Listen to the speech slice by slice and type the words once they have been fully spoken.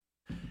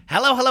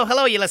Hello, hello,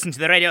 hello. You listen to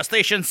the radio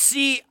station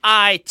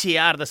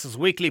CITR. This is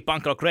weekly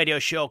punk rock radio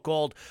show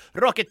called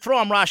Rocket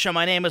from Russia.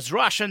 My name is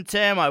Russian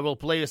Tim. I will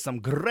play you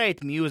some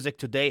great music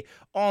today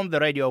on the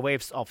radio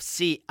waves of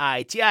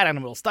CITR.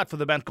 And we'll start with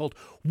the band called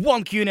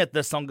Wonk Unit.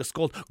 The song is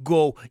called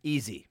Go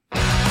Easy.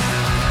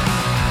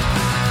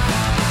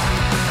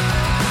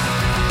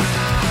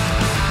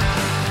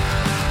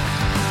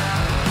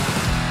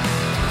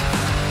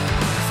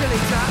 Silly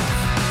chaps.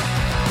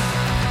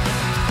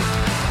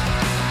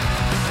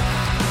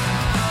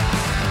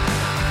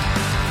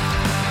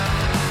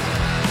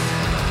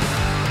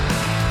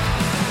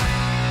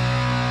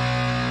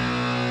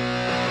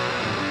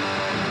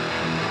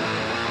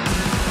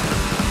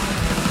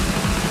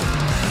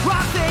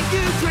 You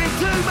drink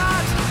too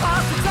much,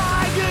 half the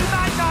time you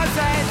make no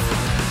sense.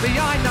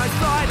 Behind those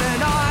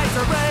frightened eyes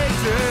I read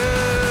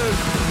you.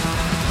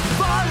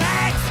 Four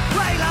legs,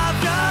 we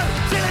love you,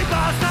 silly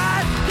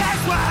bastard,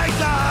 yes we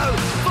do.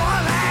 Four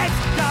legs,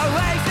 go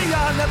easy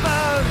on the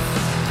booze.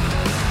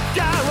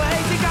 Go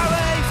easy, go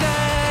easy.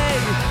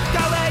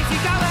 Go easy,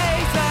 go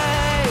easy.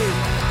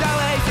 Go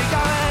easy, go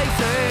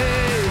easy.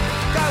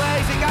 Go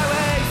easy, go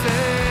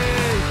easy.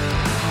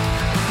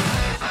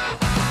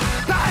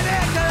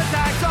 Panic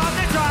attacks on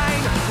the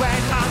train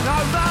when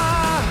hungover.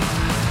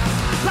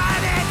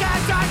 Panic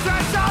attacks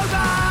when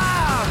sober.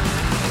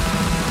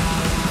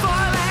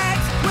 Four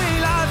legs, we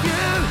love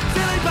you,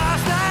 silly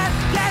bastard,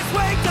 yes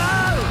we do.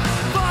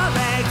 Four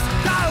legs,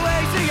 go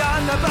easy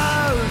on the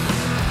booze.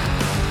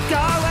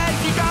 Go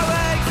easy, go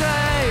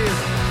easy.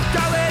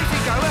 Go easy,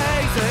 go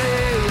easy. Go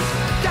easy,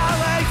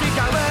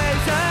 go easy.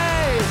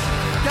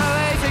 Go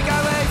easy, go easy. Go easy, go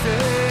easy.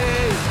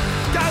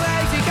 Go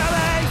easy, go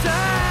easy.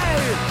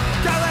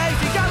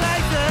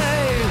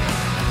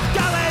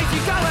 Go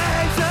easy, go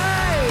easy.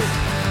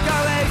 Go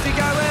easy,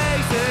 go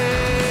easy.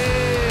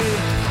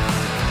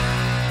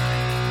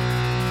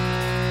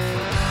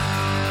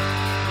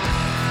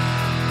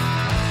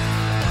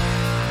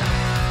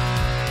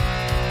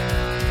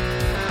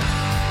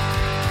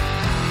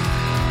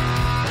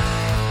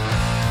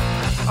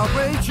 I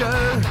read you,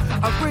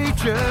 I read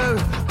you,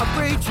 I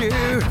read you,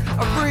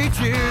 I read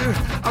you,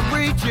 I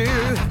read you,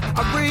 I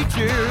read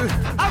you,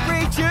 I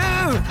read you,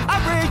 I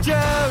read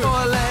you.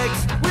 Four legs,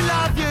 we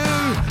love you,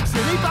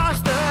 silly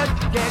bastard,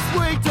 yes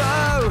we do.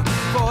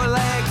 Four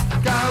legs,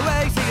 go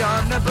easy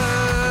on the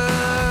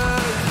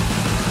booze.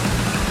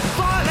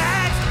 Four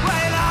legs, we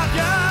love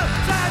you,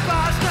 silly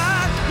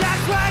bastard,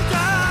 yes we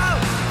do.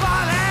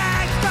 Four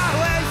legs, go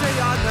easy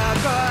on the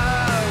booze.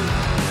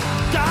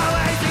 Go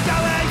easy, go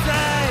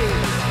easy.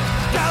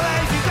 Go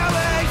easy, go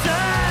easy.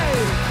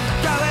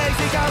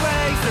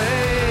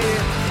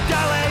 Go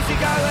easy,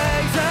 go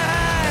easy.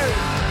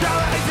 Go easy, go easy. Go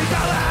easy, go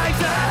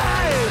easy.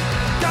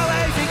 Go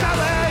easy, go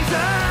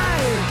easy.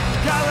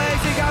 Go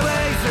easy, go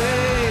easy.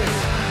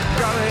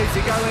 Go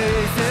easy, go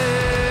easy.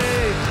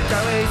 Go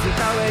easy,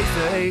 go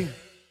easy.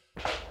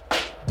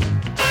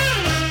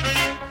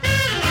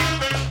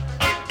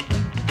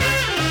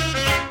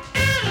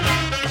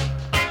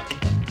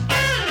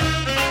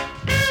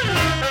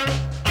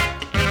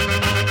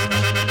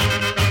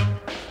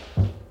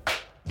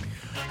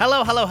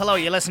 Hello, hello, hello.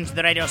 You listen to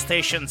the radio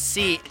station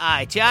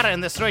CITR,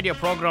 and this radio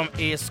program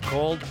is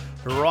called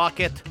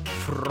Rocket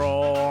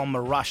from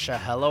Russia.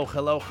 Hello,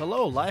 hello,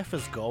 hello. Life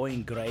is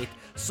going great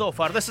so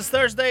far. This is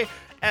Thursday.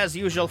 As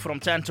usual,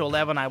 from 10 to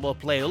 11, I will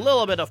play a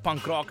little bit of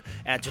punk rock,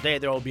 and today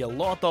there will be a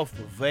lot of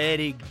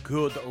very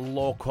good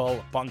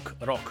local punk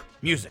rock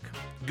music.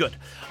 Good.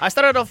 I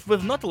started off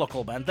with not a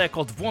local band. They're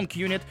called Wonk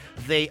Unit.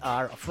 They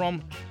are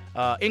from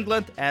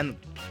England, and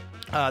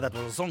that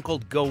was a song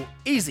called Go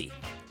Easy.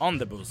 On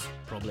the booze,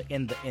 probably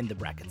in the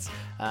brackets.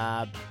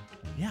 Yeah,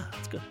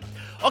 that's good.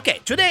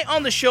 Okay, today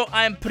on the show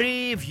I'm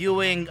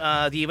previewing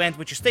the event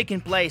which is taking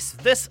place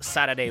this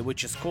Saturday,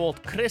 which is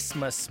called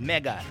Chrstmas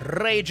Mega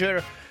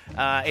Rager.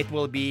 It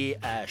will be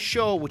a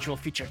show which will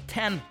feature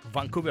 10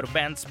 Vancouver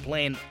bands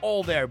playing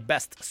all their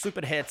best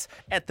super hits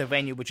at the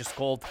venue which is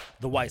called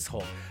the Wise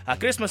Hall.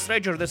 Chrstmas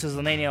Rager, this is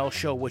an annual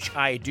show which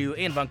I do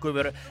in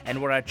Vancouver,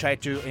 and where I try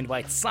to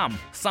invite some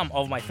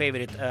of my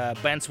favorite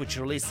bands which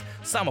release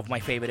some of my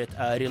favorite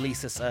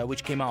releases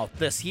which came out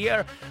this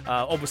year.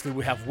 Obviously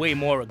we have way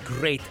more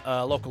great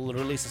local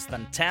releases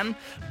than 10,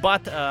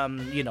 but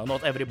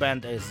not every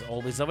band is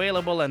always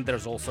available, and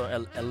there's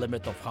also a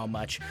limit of how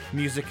much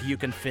music you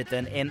can fit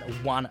in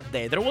one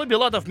day. There will be a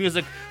lot of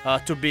music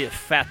to be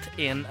fed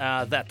in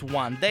that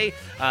one day.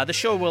 The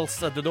show will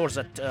set the doors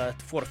at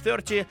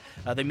 4:30.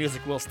 The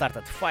music will start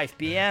at 5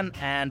 p.m.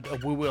 and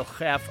we will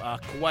have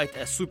quite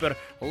a super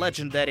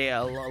legendary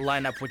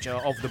lineup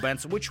of the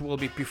bands which will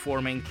be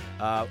performing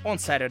on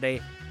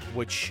Saturday,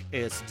 which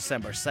is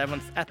December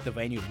 7th at the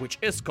venue, which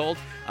is called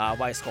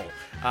Wise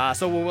Hall.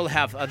 So we will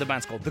have the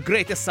bands called The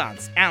Greatest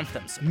Sons,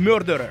 Anthems,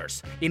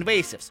 Murderers,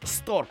 Invasives,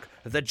 Stork,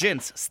 The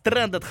Gins,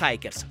 Stranded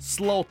Hikers,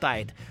 Slow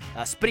Tide,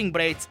 Spring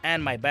Braids,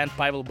 and my band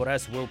Pavel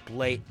Borez will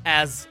play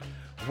as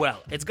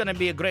well. It's gonna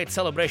be a great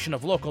celebration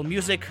of local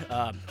music.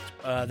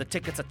 The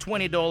tickets are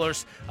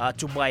 $20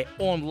 to buy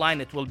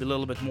online. It will be a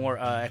little bit more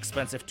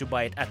expensive to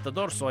buy it at the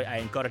door, so I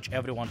encourage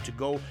everyone to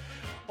go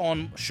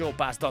on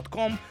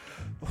showpass.com,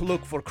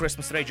 look for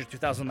Chrstmas RAGER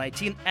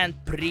 2019 and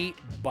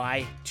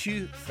pre-buy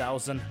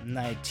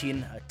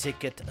 2019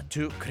 ticket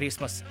to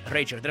Chrstmas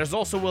RAGER. There's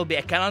also will be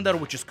a calendar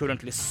which is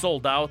currently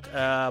sold out,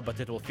 but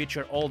it will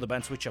feature all the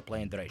bands which are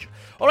playing the RAGER.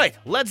 Alright,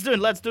 let's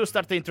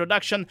start the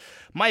introduction.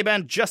 My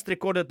band just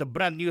recorded a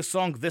brand new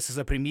song. This is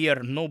a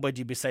premiere.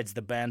 Nobody besides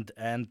the band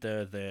and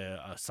the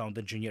sound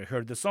engineer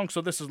heard the song,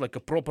 so this is like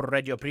a proper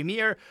radio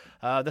premiere.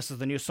 This is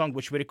the new song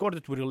which we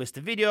recorded. We released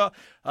a video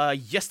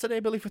yesterday, I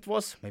believe it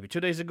was, maybe 2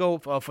 days ago,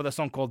 for the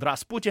song called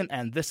Rasputin,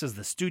 and this is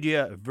the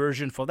studio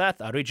version for that.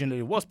 Originally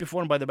it was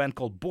performed by the band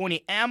called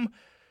Bonnie M,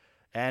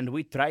 and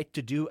we tried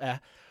to do a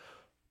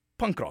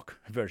punk rock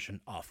version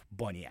of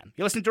Bonnie M.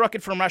 You're listening to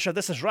Rocket from Russia.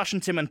 This is Russian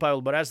Tim and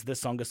Pavel Borez.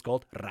 This song is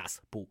called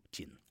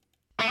Rasputin.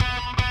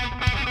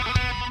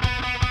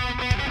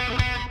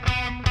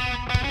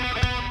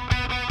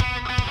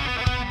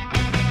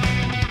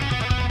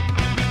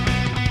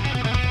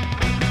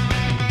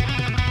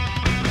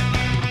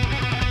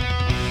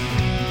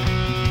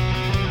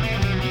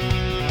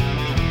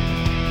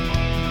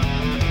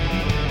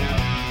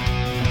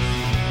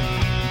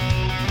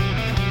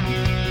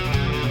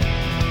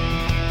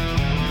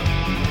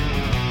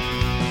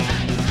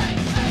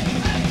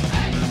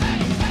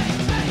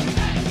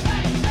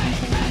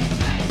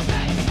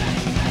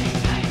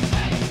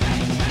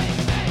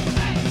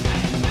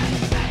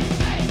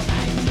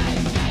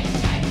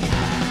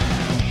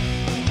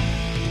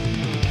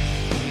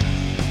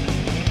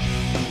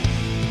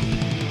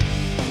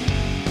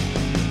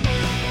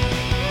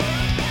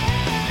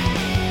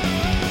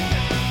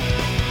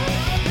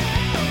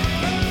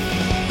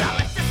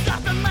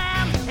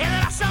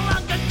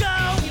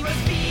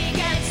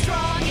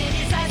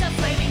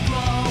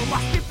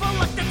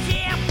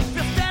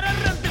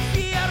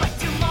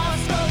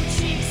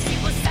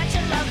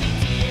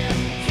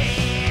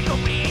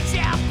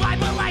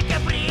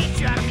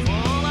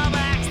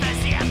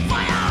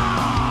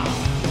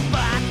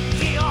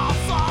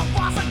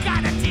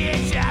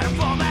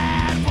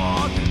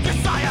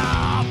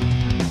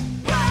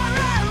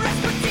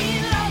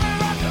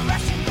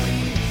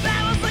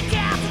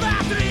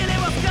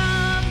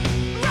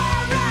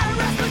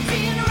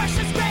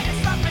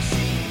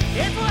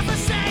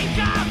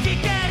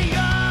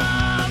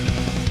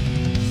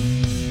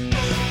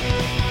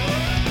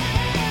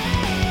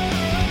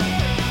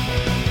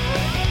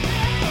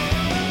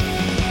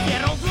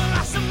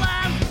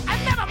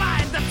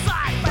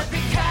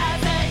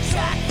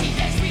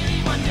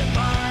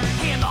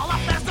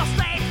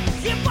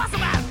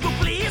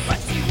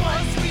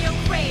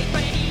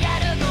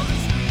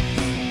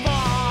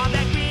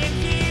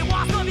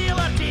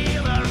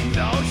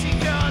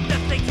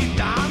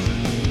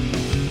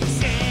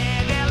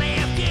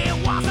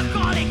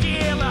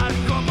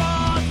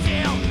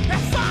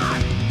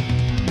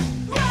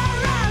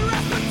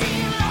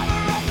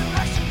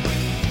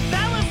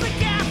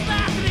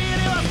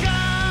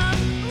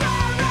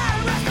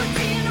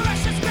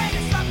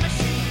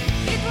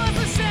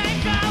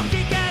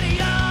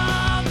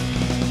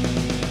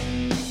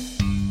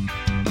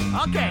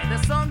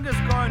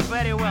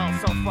 very well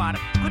so far.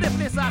 Could I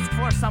please ask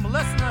for some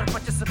listener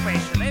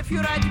participation? If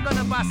you're right, you're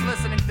gonna bust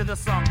listening to the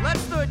song.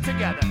 Let's do it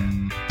together.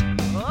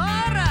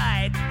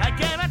 Alright,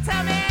 give it to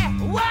me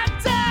 1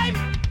 time.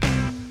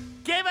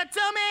 Give it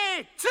to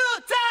me 2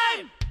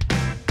 time.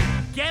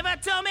 Give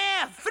it to me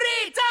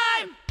 3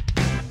 time.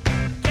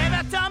 Give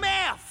it to me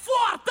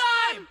 4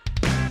 time.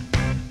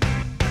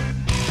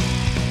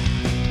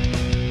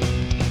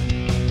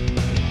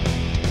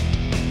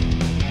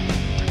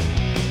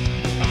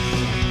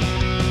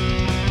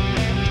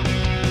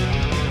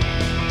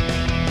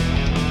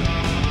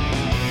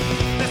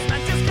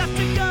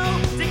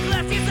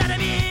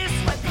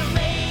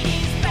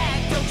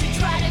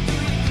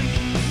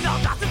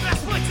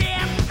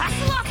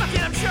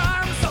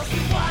 So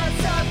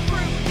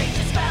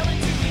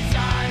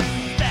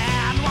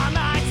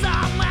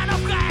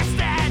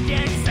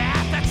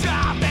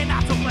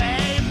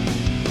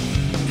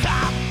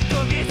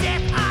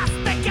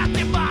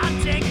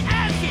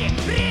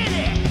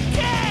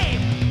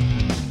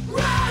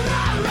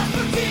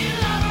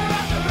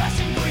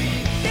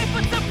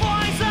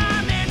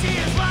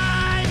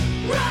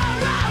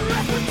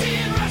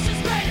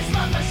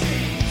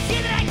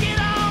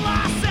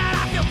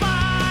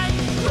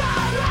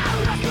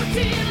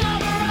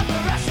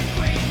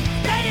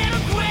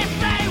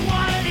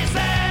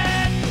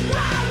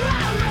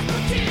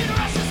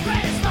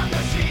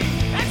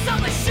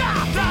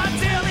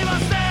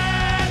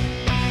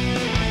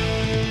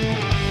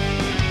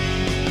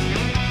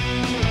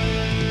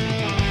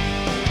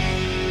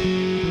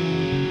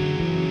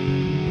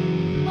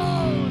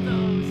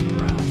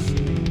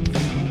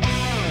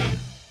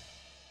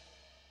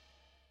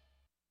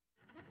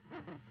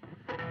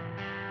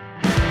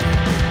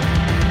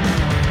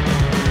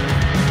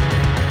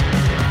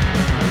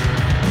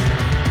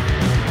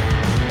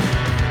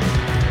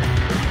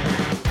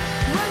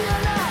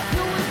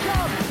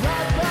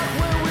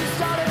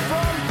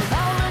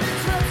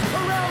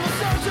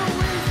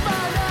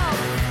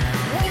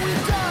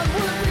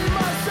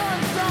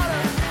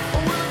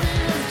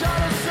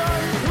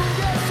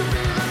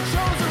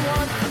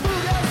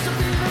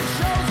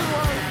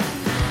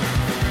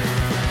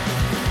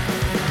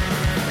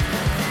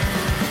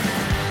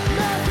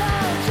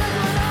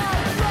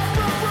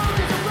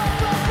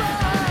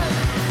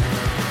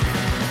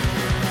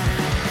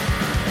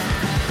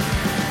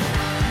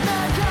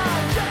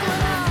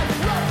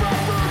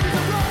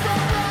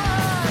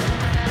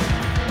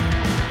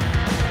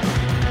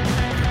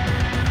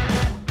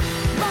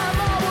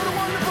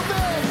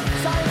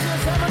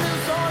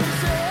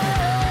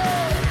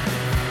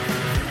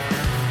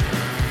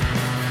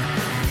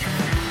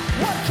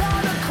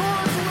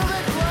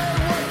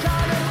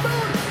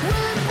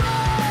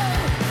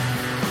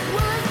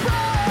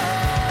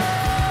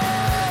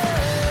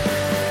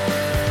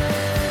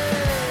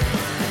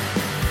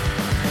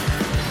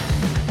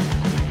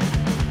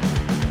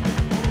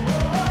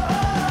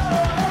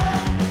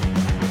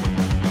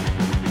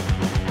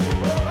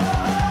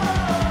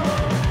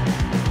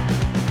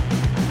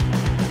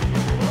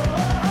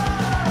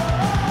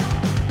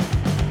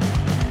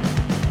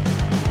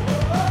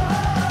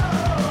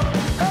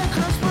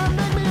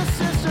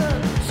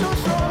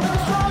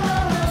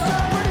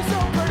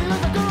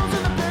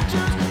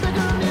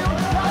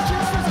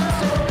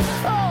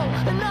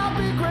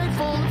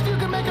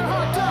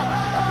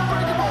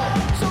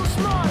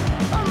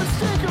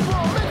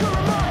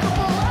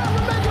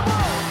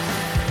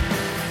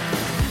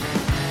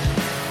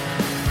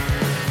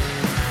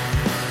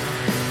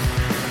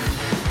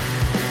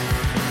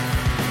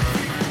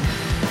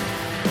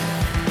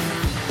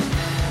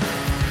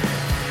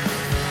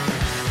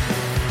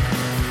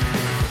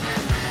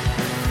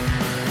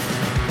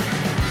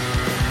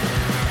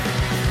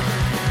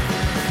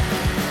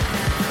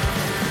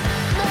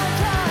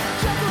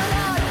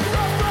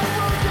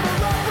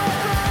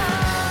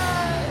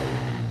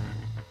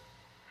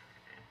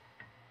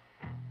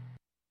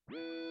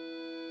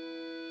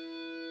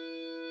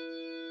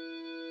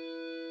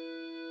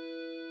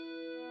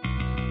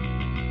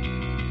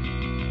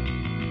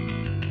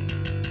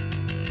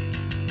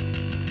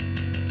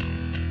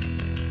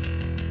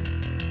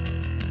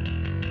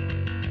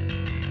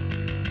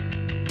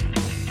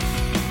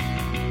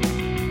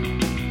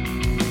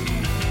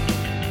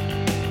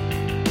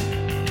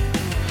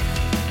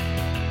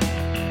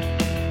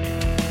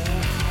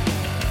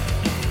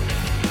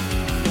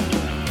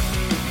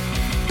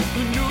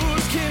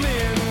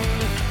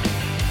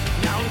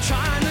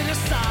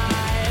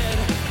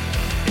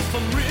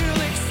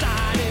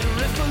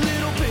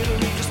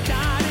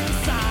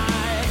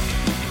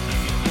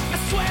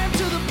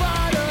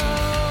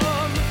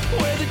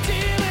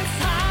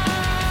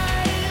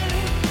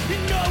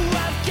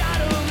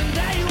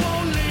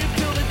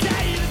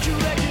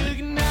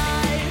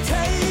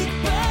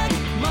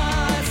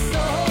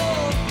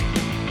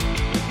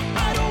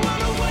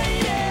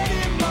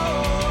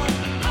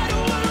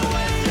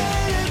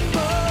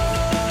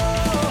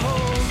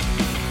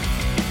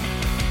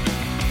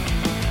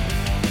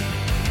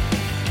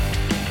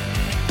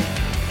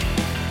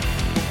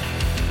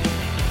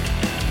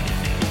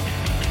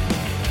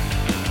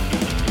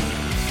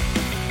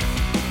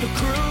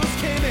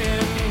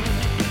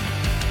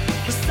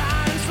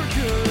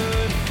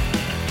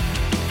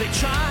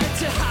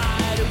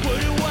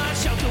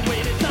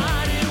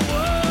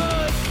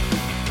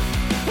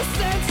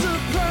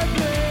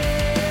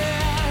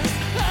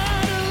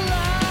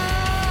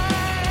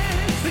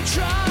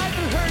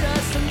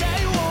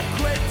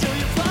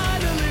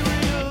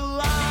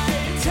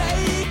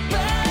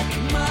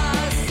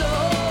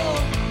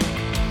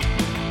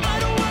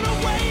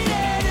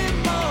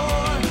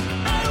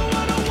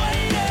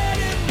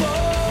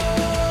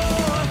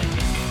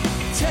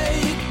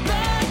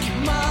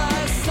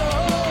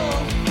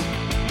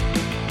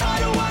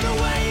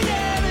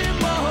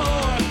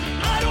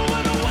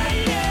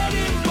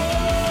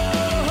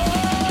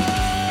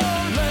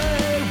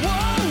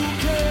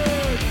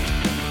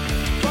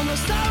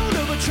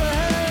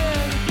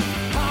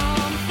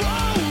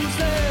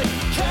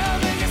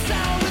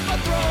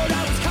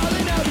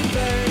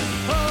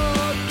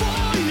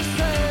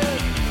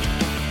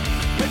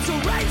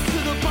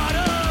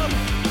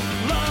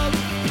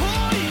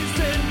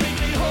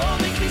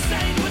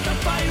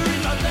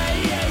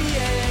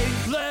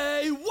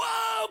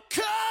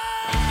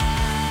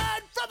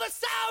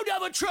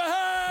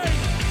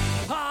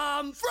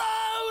I'm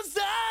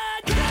frozen.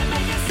 Can't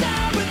make a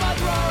sound with my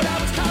throat. I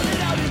was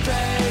calling out in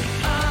vain.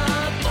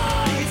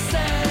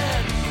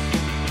 Poison.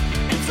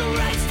 It's a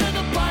race to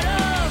the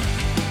bottom.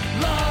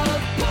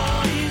 Love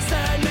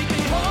poison. Make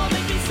me whole,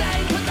 make me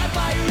sane. Put that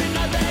fire in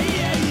my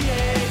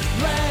veins.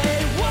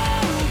 Lay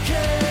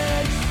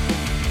woken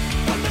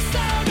from the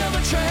sound of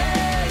a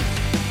train.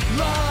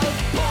 Love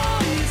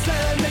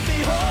poison. Make me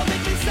whole,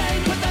 make me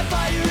sane. Put that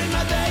fire in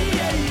my veins.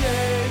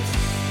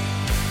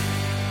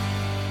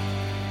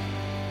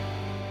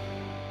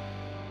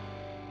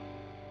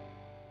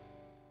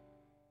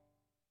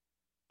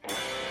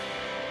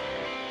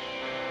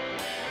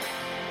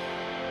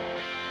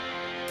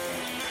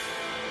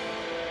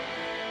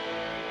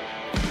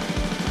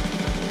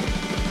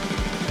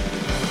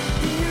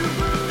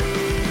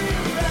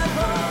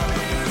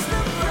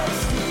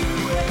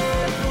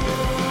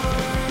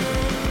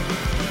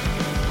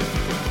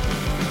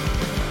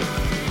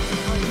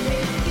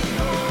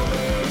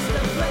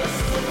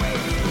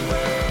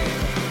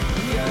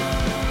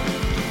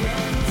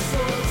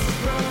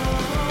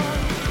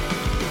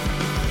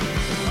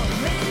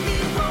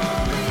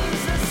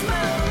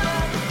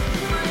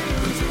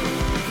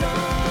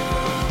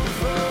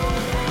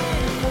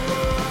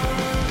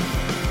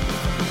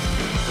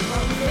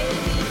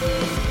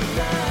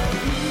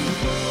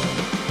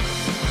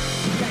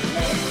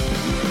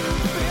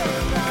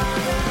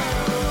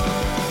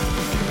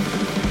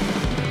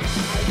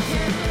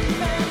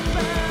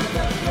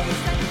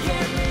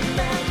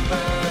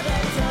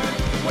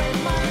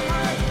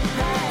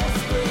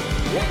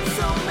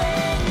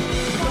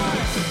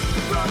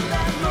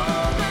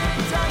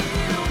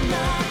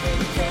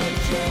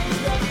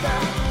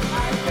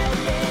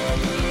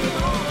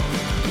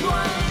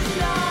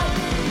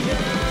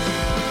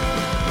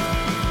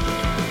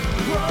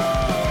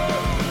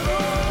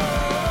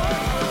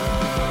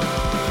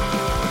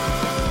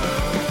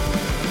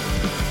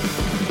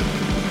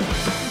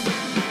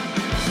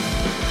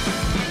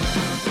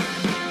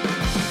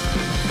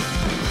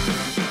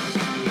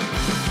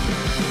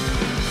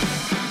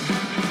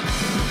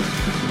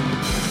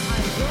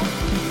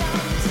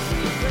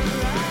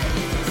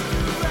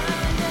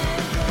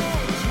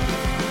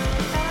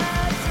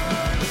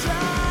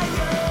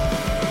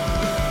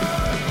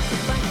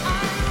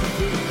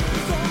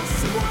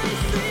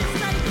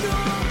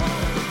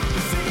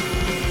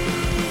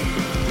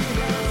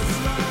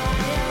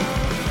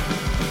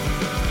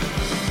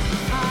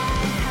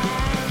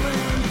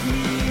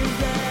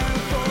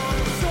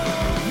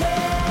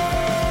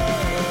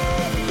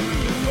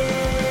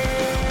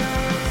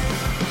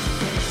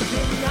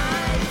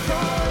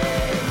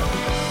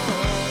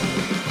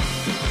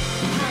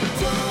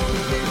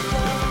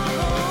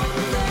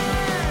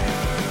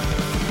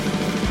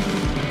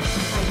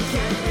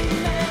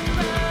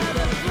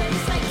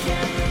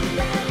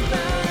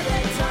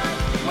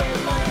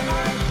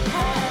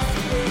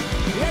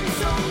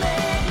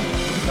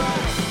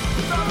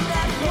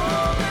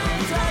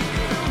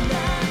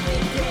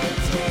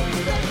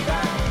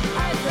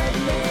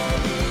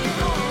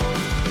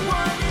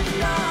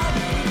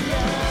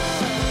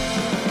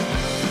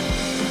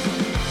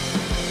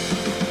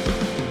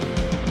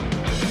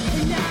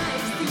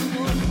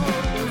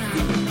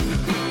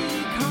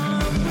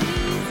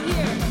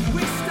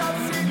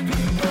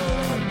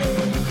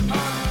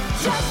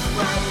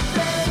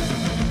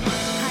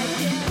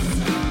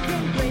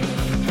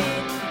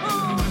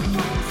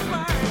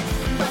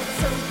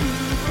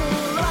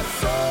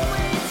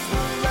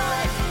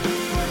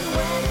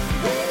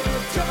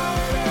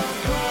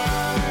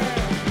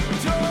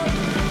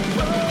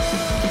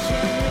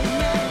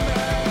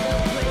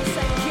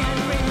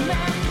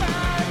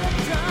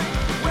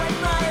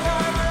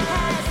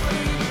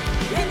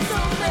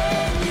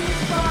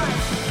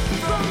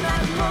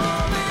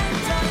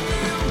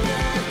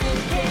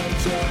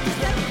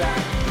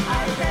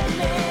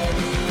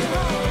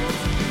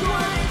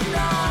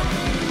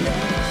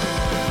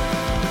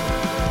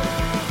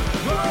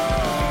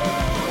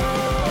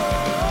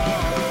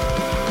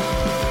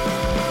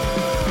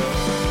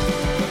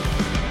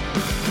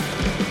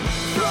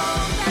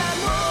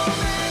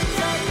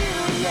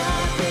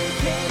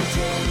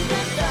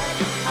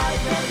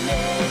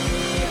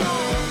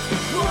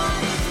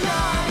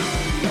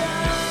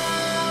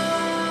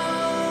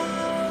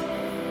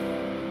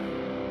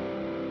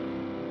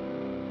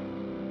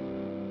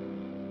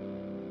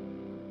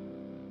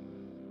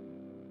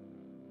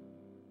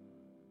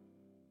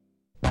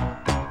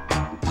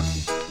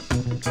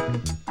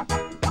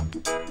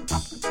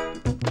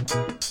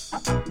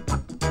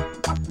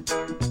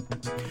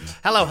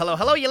 Hello, hello,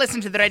 hello. You listen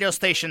to the radio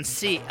station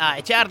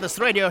CITR. This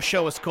radio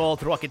show is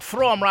called Rocket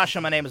from Russia.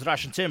 My name is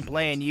Russian Tim,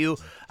 playing you,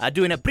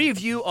 doing a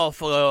preview of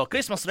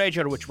Chrstmas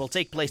RAGER, which will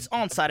take place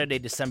on Saturday,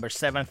 December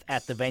 7th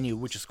at the venue,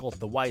 which is called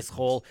the Wise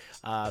Hall.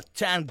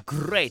 10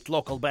 great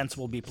local bands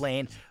will be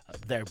playing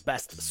their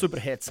best super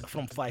hits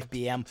from 5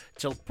 p.m.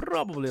 till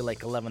probably like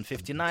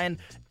 11:59,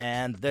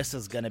 and this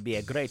is going to be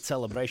a great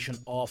celebration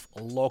of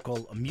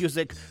local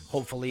music.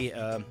 Hopefully,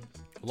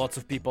 Lots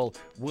of people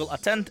will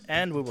attend,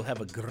 and we will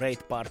have a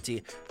great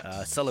party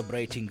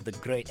celebrating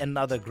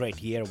another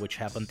great year which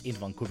happened in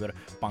Vancouver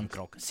punk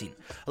rock scene.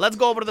 Let's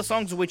go over the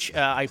songs which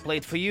I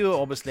played for you.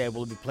 Obviously, I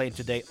will be playing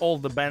today all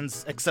the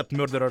bands except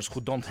Murderers,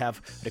 who don't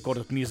have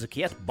recorded music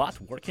yet, but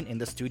working in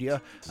the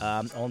studio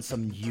on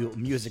some new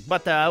music.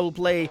 But I will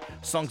play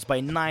songs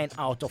by 9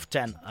 out of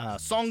 10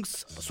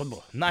 songs,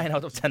 so 9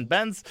 out of 10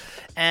 bands.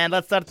 And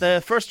let's start.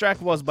 The first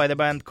track was by the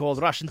band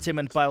called Russian Tim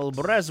and Pavel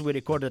Borez. We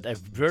recorded a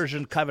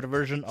cover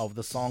version of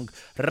the song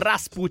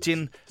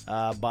Rasputin,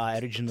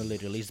 originally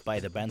released by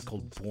the band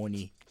called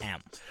Bonnie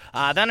M.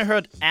 Then I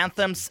heard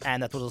Anthems,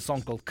 and that was a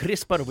song called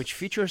CRISPR, which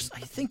features,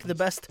 I think, the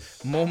best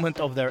moment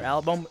of their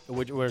album,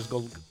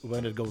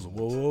 when it goes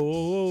whoa, whoa,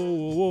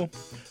 whoa, whoa.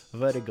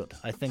 Very good.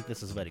 I think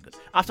this is very good.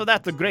 After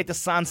that, The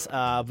Greatest Sons,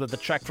 with the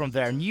track from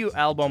their new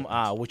album,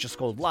 which is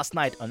called Last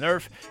Night on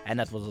Earth, and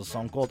that was a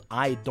song called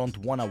I Don't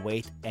Wanna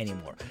Wait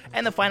Anymore.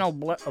 And the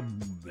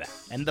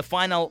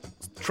final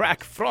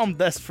track from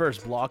this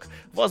first block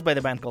was by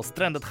the band called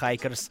Stranded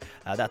Hikers.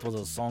 That was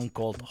a song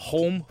called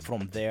Home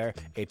from their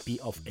EP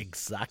of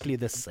exactly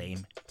the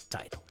same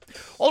title.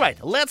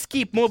 Alright, let's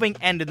keep moving,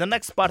 and in the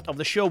next part of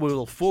the show we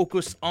will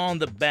focus on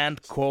the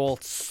band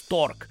called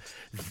Stork.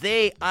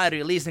 They are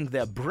releasing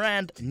their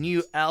brand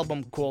new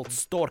album called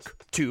Stork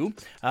 2,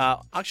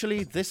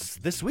 actually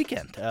this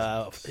weekend,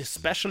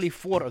 especially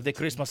for the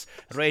Chrstmas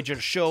RAGER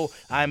show.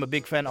 I'm a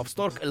big fan of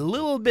Stork, a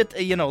little bit,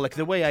 like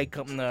the way I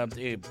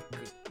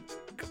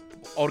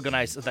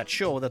organize that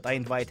show, that I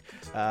invite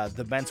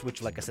the bands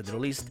which, like I said,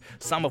 released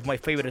some of my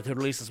favorite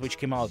releases which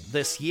came out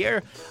this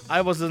year. I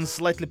was in a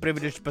slightly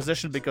privileged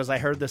position because I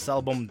heard this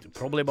album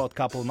probably about a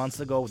couple of months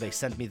ago. They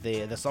sent me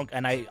the song,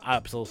 and I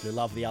absolutely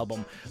love the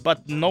album,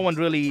 but no one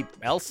really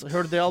else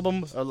heard the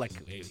album,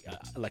 like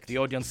the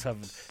audience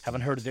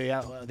haven't heard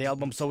the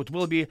album, so it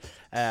will be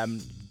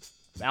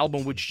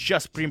album which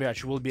just pretty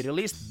much will be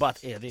released,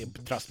 but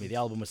trust me, the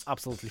album is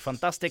absolutely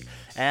fantastic.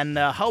 And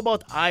how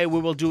about we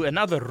will do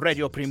another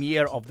radio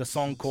premiere of the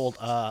song called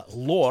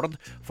Lord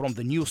from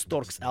the new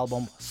Stork's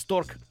album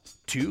Stork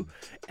 2,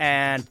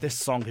 and this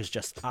song is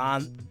just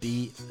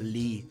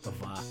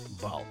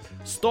unbelievable.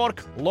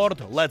 Stork,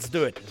 Lord, let's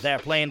do it. They're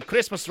playing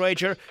Chrstmas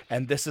RAGER,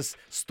 and this is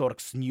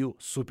Stork's new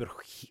super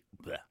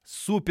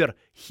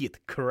hit,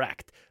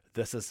 correct.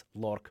 This is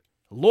Lord,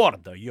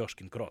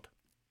 Ёшкин крот.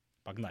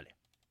 Погнали.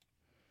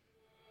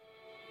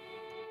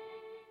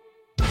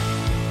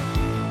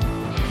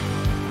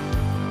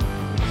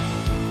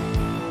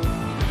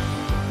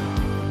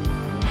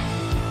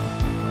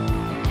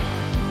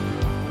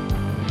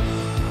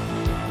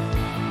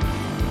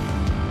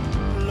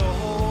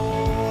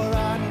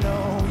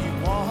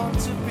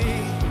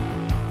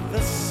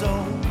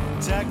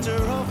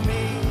 Protector of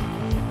me,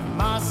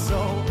 my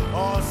soul,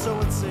 or so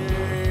it seems.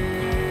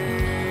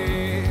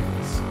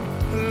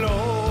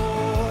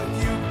 Lord,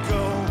 you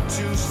go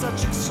to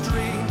such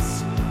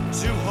extremes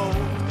to hold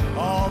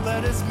all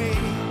that is me.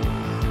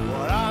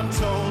 What I'm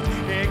told,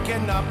 it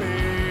cannot be.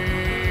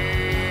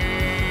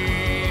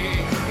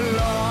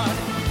 Lord,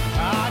 I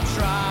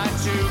try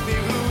to be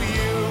who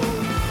you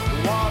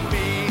want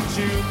me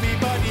to be,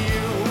 but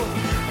you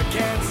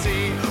can't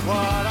see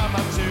what I'm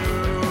up to.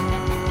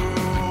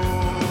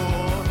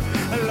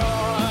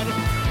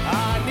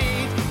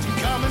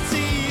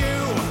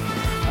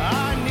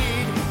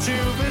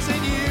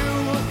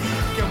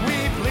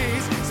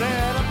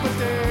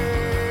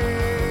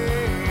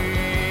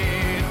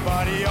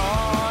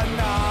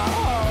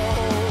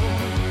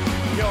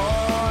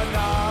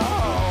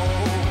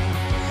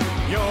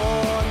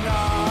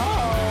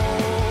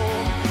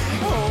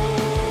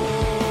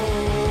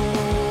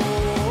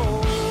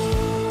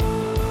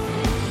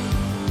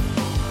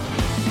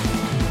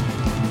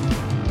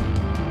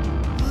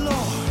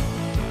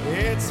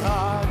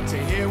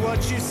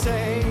 You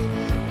say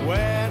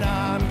when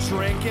I'm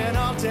drinking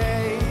all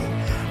day,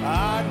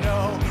 I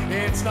know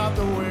it's not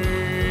the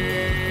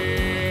way.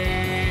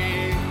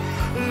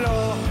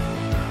 Lord,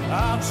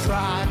 I'll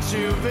try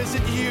to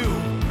visit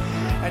you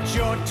at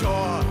your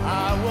door.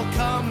 I will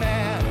come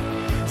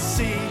and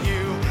see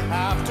you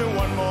after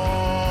one more.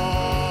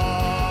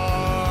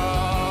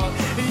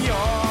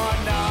 You're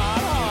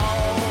not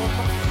home,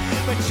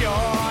 but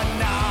you're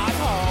not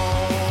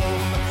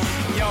home.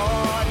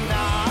 You're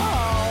not home.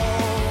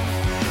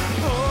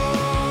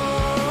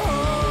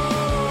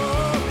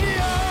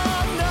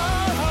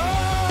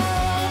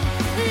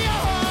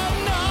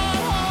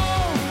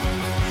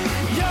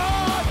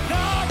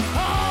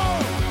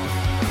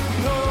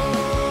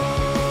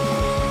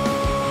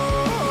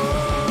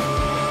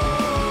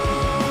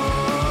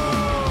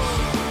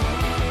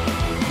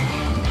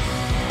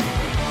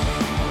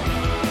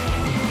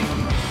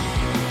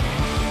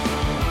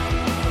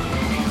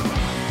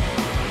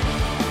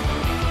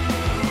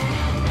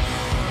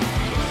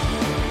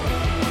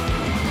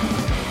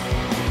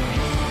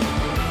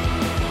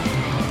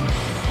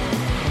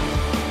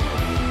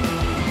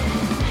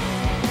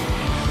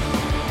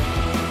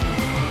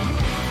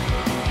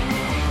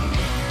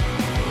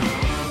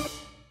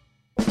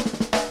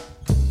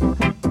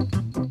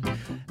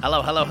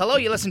 Hello, hello, hello.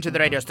 You listen to the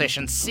radio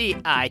station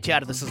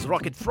CITR. This is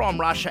Rocket from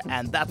Russia,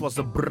 and that was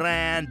a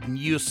brand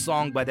new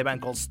song by the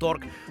band called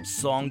Stork,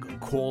 song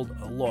called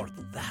Lord.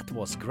 That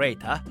was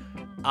great, huh?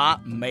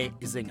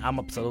 Amazing. I'm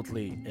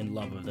absolutely in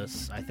love with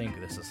this. I think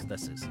this is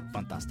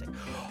fantastic.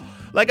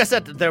 Like I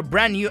said, their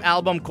brand new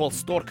album called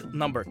Stork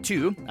number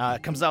 2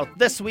 comes out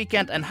this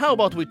weekend. And how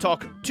about we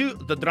talk to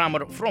the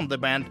drummer from the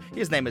band?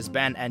 His name is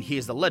Ben, and he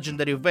is the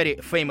legendary, very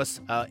famous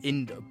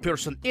in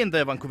person in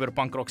the Vancouver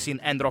punk rock scene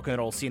and rock and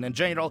roll scene in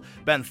general.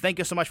 Ben, thank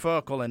you so much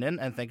for calling in,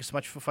 and thank you so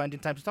much for finding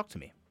time to talk to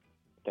me.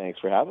 Thanks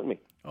for having me.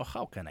 Oh,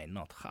 how can I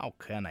not? How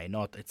can I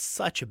not? It's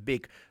such a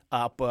big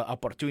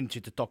opportunity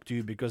to talk to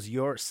you because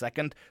your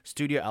second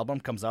studio album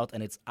comes out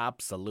and it's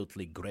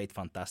absolutely great,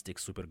 fantastic,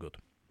 super good.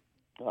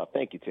 Oh,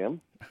 thank you,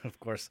 Tim. Of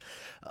course.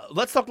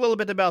 Let's talk a little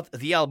bit about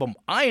the album.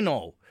 I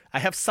know, I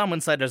have some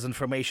insider's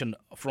information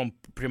from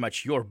pretty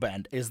much your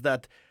band, is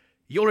that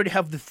you already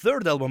have the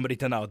third album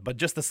written out, but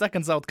just the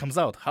second out comes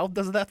out. How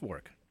does that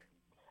work?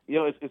 You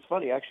know, it's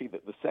funny, actually,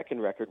 that the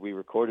second record we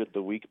recorded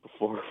the week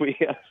before we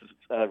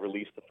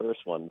released the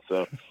first one.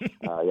 So,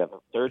 the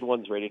third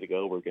one's ready to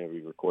go. We're going to be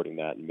recording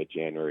that in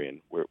mid-January,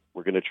 and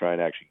we're going to try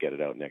and actually get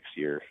it out next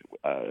year,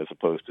 as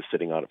opposed to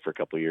sitting on it for a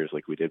couple of years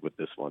like we did with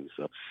this one.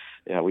 So,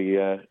 yeah,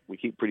 we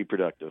keep pretty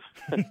productive.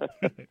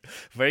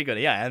 Very good,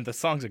 yeah, and the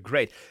songs are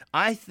great.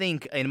 I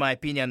think, in my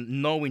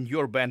opinion, knowing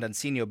your band and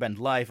seeing your band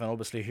live, and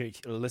obviously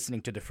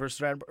listening to the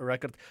first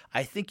record,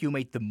 I think you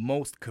made the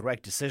most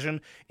correct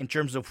decision in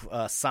terms of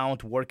sound,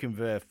 working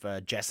with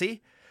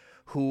Jesse,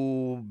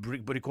 who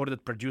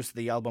recorded, produced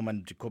the album,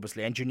 and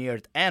obviously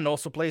engineered, and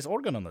also plays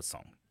organ on the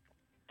song.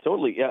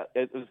 Totally, yeah.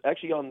 It was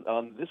actually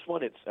on this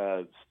one.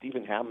 It's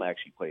Stephen Hamm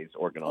actually plays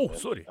organ on this.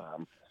 Oh, sorry.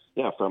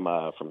 Yeah,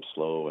 from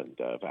Slow and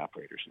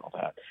Evaporators and all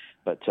that.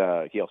 But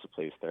he also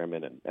plays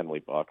theremin, and Emily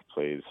Bach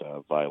plays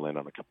violin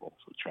on a couple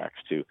of tracks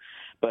too.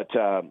 But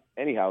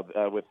anyhow,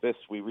 with this,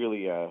 we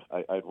really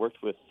I'd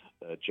worked with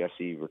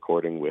Jesse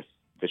recording with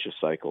Vicious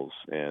Cycles,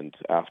 and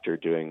after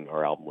doing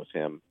our album with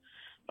him,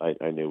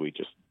 I knew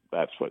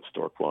that's what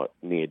Stork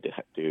needed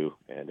to do,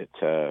 and it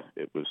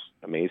was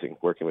amazing.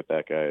 Working with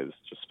that guy is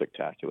just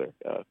spectacular.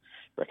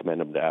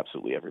 Recommend him to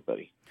absolutely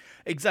everybody.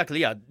 Exactly,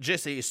 yeah.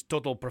 Jesse is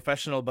total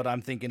professional, but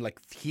I'm thinking like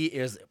he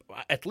is,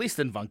 at least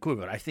in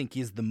Vancouver, I think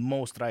he's the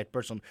most right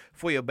person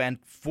for your band,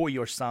 for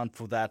your sound,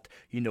 for that,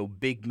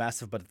 big,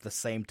 massive, but at the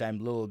same time,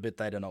 a little bit,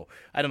 I don't know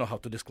how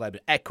to describe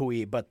it,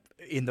 echoey, but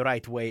in the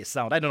right way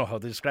sound. I don't know how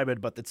to describe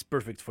it, but it's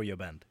perfect for your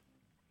band.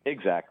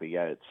 Exactly,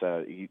 yeah. It's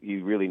he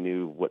really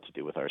knew what to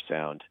do with our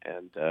sound,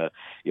 and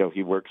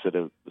he works at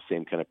the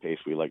same kind of pace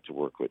we like to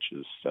work, which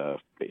is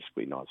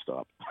basically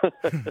nonstop.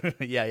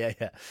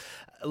 Yeah.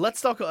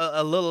 Let's talk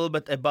a little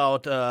bit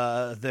about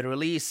the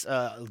release.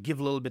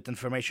 Give a little bit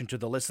information to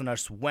the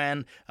listeners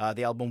when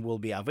the album will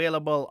be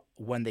available,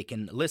 when they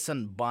can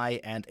listen, buy,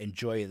 and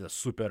enjoy the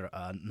super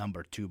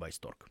number 2 by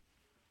Stork.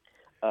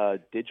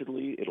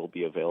 Digitally, it'll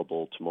be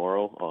available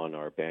tomorrow on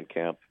our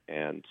Bandcamp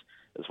and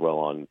as well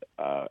on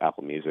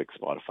Apple Music,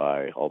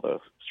 Spotify, all the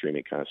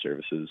streaming kind of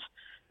services.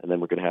 And then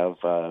we're going to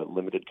have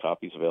limited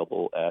copies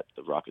available at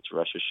the Rockets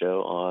Russia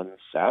show on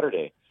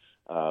Saturday.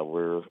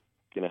 We're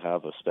going to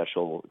have a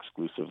special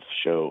exclusive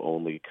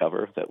show-only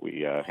cover that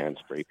we hand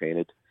spray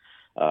painted.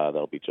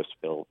 That'll be just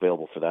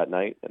available for that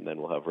night, and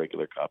then we'll have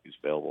regular copies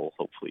available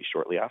hopefully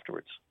shortly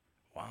afterwards.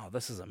 Wow,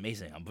 this is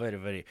amazing. I'm very,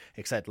 very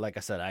excited. Like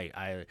I said,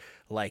 I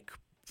like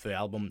the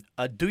album.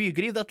 Do you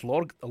agree that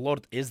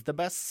Lord is the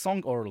best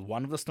song or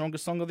one of the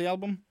strongest songs of the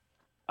album?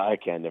 I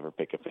can never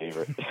pick a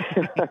favorite.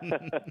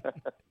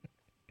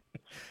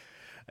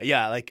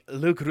 Yeah, like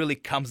Luke really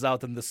comes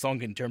out in the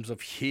song in terms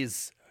of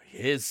his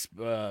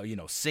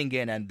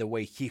singing and the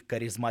way he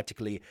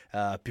charismatically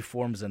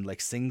performs and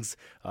like sings.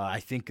 I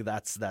think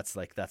that's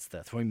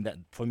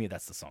for me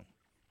that's the song.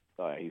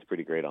 He's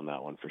pretty great on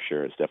that one for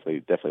sure. It's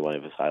definitely one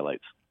of his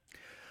highlights.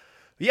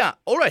 Yeah,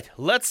 all right.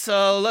 Let's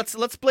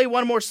play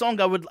one more song.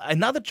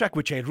 Another track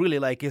which I really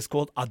like is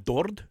called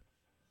Adored.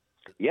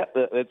 Yeah,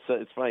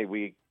 it's funny.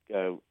 We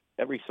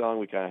every song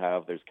we kind of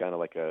have, there's kind of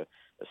like a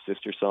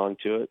sister song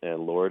to it,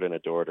 and Lord and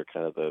Adored are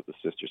kind of the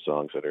sister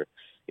songs that are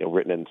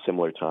written in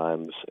similar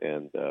times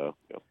and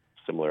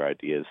similar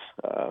ideas,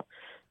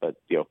 but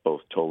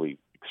both totally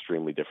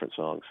extremely different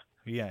songs.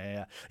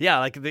 Yeah.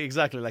 Like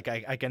exactly. Like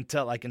I can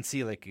tell. I can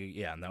see. Like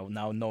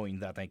now knowing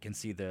that, I can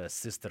see the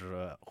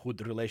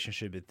sisterhood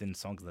relationship within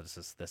songs. This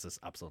is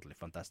absolutely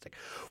fantastic.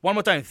 One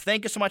more time,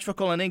 thank you so much for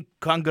calling in.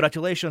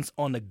 Congratulations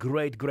on a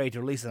great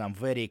release, and I'm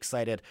very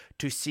excited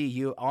to see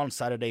you on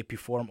Saturday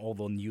perform all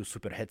the new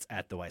super hits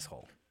at the Weiss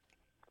Hall.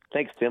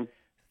 Thanks, Tim.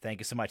 Thank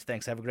you so much.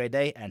 Thanks. Have a great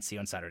day, and see you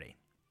on Saturday.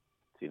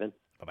 See you then.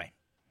 Bye.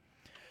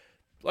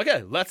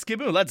 Okay, let's keep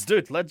moving. Let's do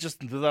it. Let's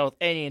just, without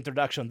any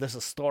introduction, this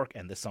is Stork,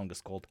 and this song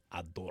is called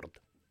Adored.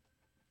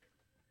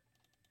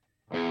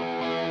 Skip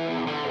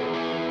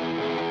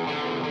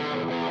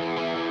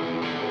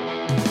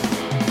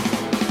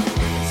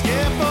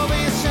over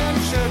your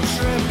sunshine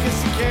trip,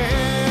 'cause you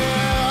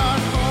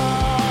can't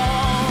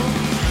hold.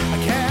 I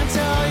can't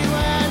tell you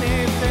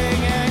anything,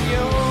 and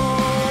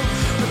you'll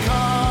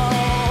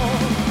recall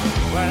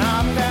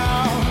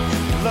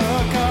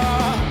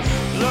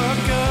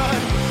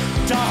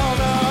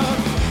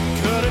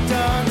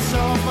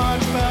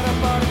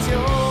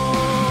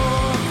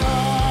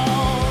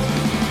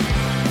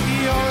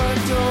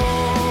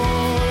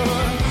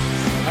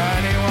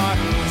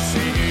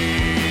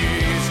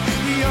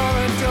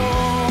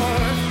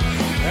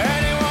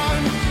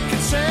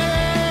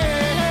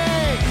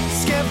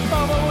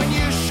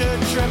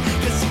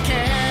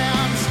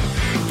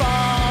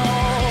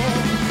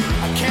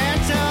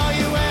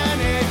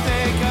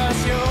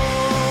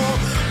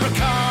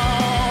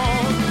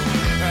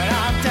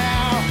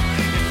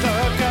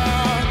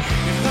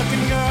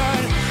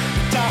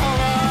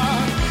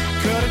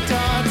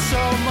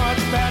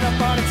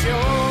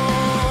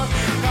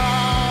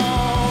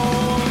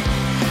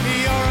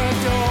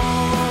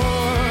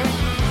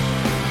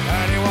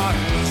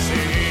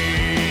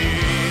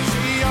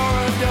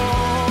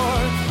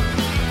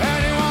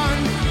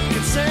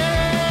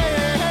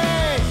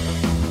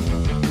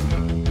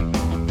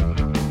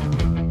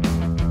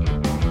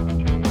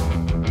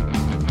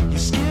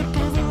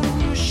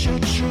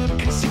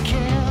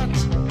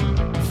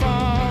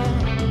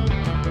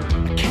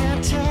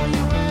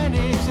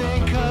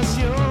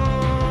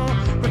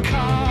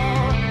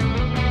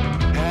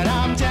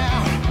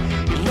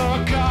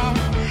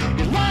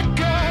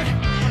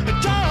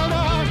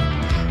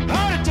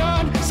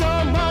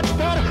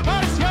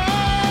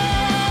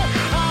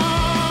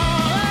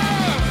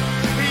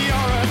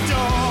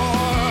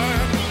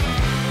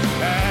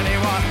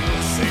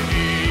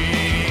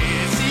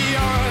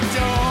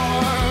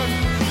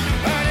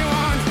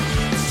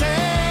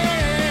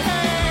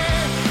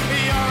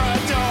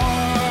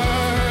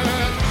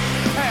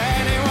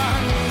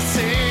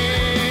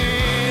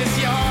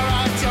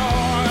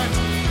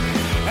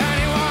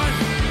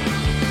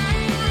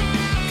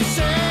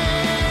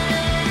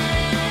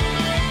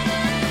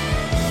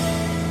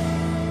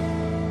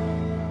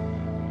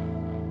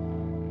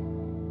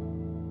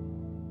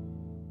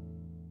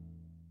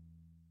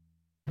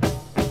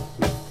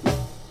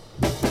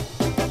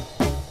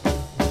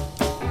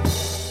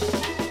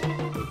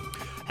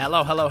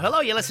Hello, hello,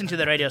 hello. You listen to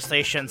the radio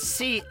station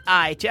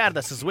CITR.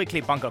 This is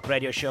weekly punk rock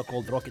radio show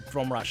called Rocket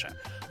from Russia.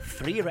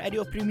 3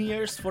 radio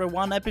premieres for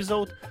one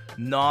episode?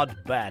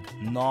 Not bad,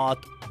 not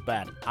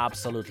bad.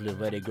 Absolutely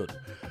very good.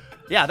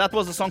 Yeah, that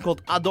was a song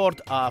called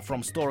Adored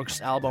from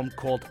Stork's album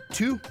called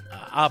 2.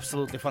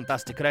 Absolutely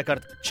fantastic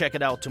record. Check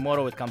it out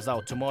tomorrow. It comes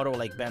out tomorrow,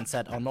 like Ben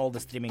said, on all the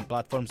streaming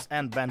platforms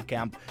and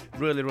Bandcamp.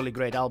 Really, really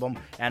great album.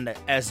 And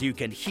as you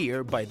can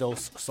hear by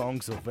those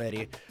songs,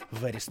 very,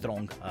 very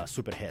strong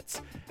super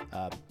hits.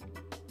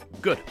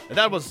 Good.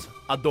 That was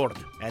Adored,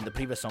 and the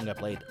previous song I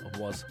played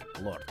was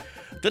Lord.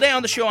 Today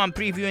on the show, I'm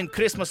previewing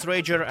Chrstmas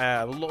RAGER,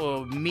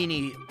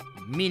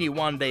 mini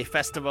one-day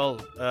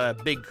festival,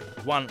 big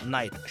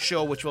one-night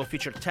show, which will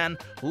feature 10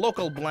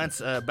 local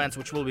bands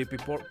which will be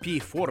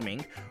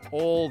performing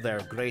all their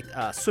great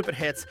super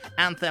hits,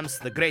 anthems,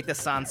 The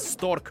Greatest Sons,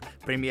 Stork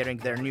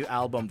premiering their new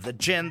album, The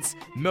Gins,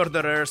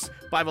 Murderers,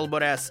 Pavel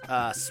Bores,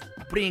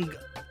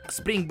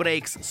 Spring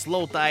Breaks,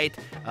 Slow Tide,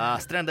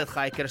 Stranded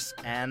Hikers,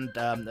 and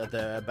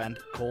the band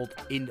called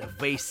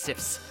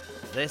Invasives.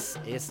 This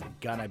is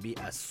gonna be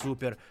a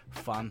super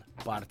fun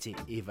party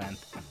event.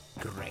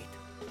 Great.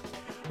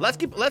 Let's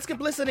keep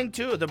listening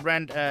to the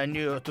brand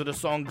new to the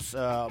songs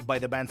by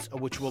the bands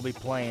which will be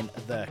playing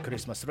the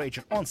Chrstmas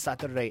RAGER on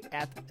Saturday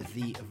at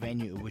the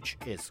venue, which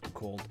is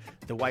called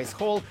the Wise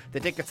Hall.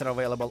 The tickets are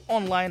available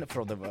online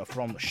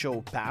from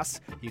Show Pass.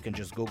 You can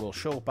just Google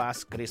Show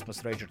Pass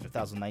Chrstmas RAGER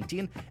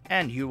 2019,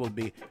 and you will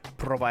be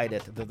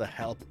provided with the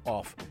help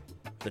of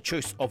the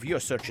choice of your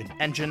search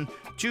engine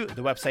to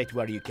the website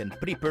where you can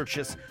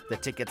pre-purchase the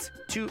tickets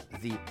to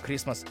the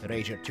Chrstmas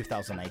RAGER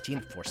 2019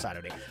 for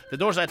Saturday. The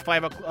doors are at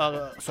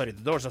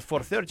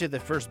 4:30. The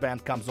first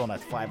band comes on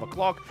at 5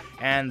 o'clock,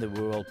 and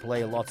we will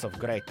play lots of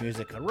great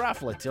music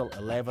roughly till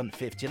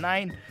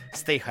 11:59.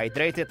 Stay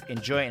hydrated,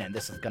 enjoy, and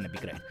this is gonna be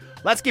great.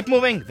 Let's keep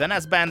moving. The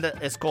next band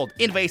is called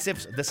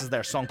Invasives. This is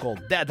their song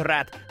called Dead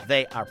Rat.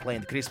 They are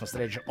playing the Chrstmas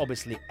RAGER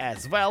obviously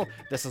as well.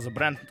 This is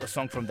a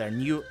song from their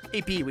new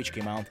EP which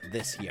came out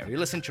this year. You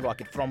listen to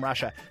Rocket from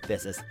Russia.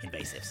 This is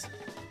Invasives.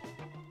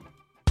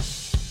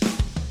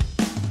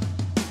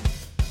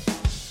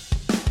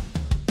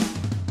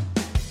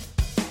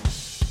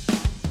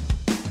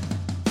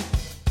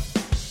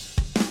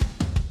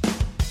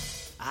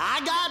 I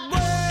got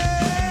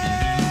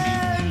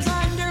worms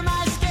under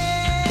my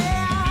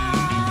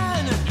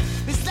skin.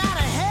 Is that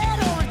a head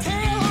or a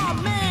tail, oh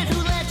man, who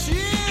let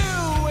you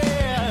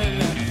in?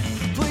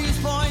 Please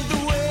point the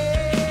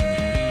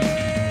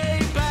way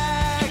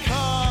back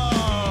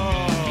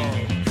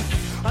home.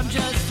 I'm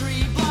just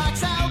 3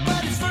 blocks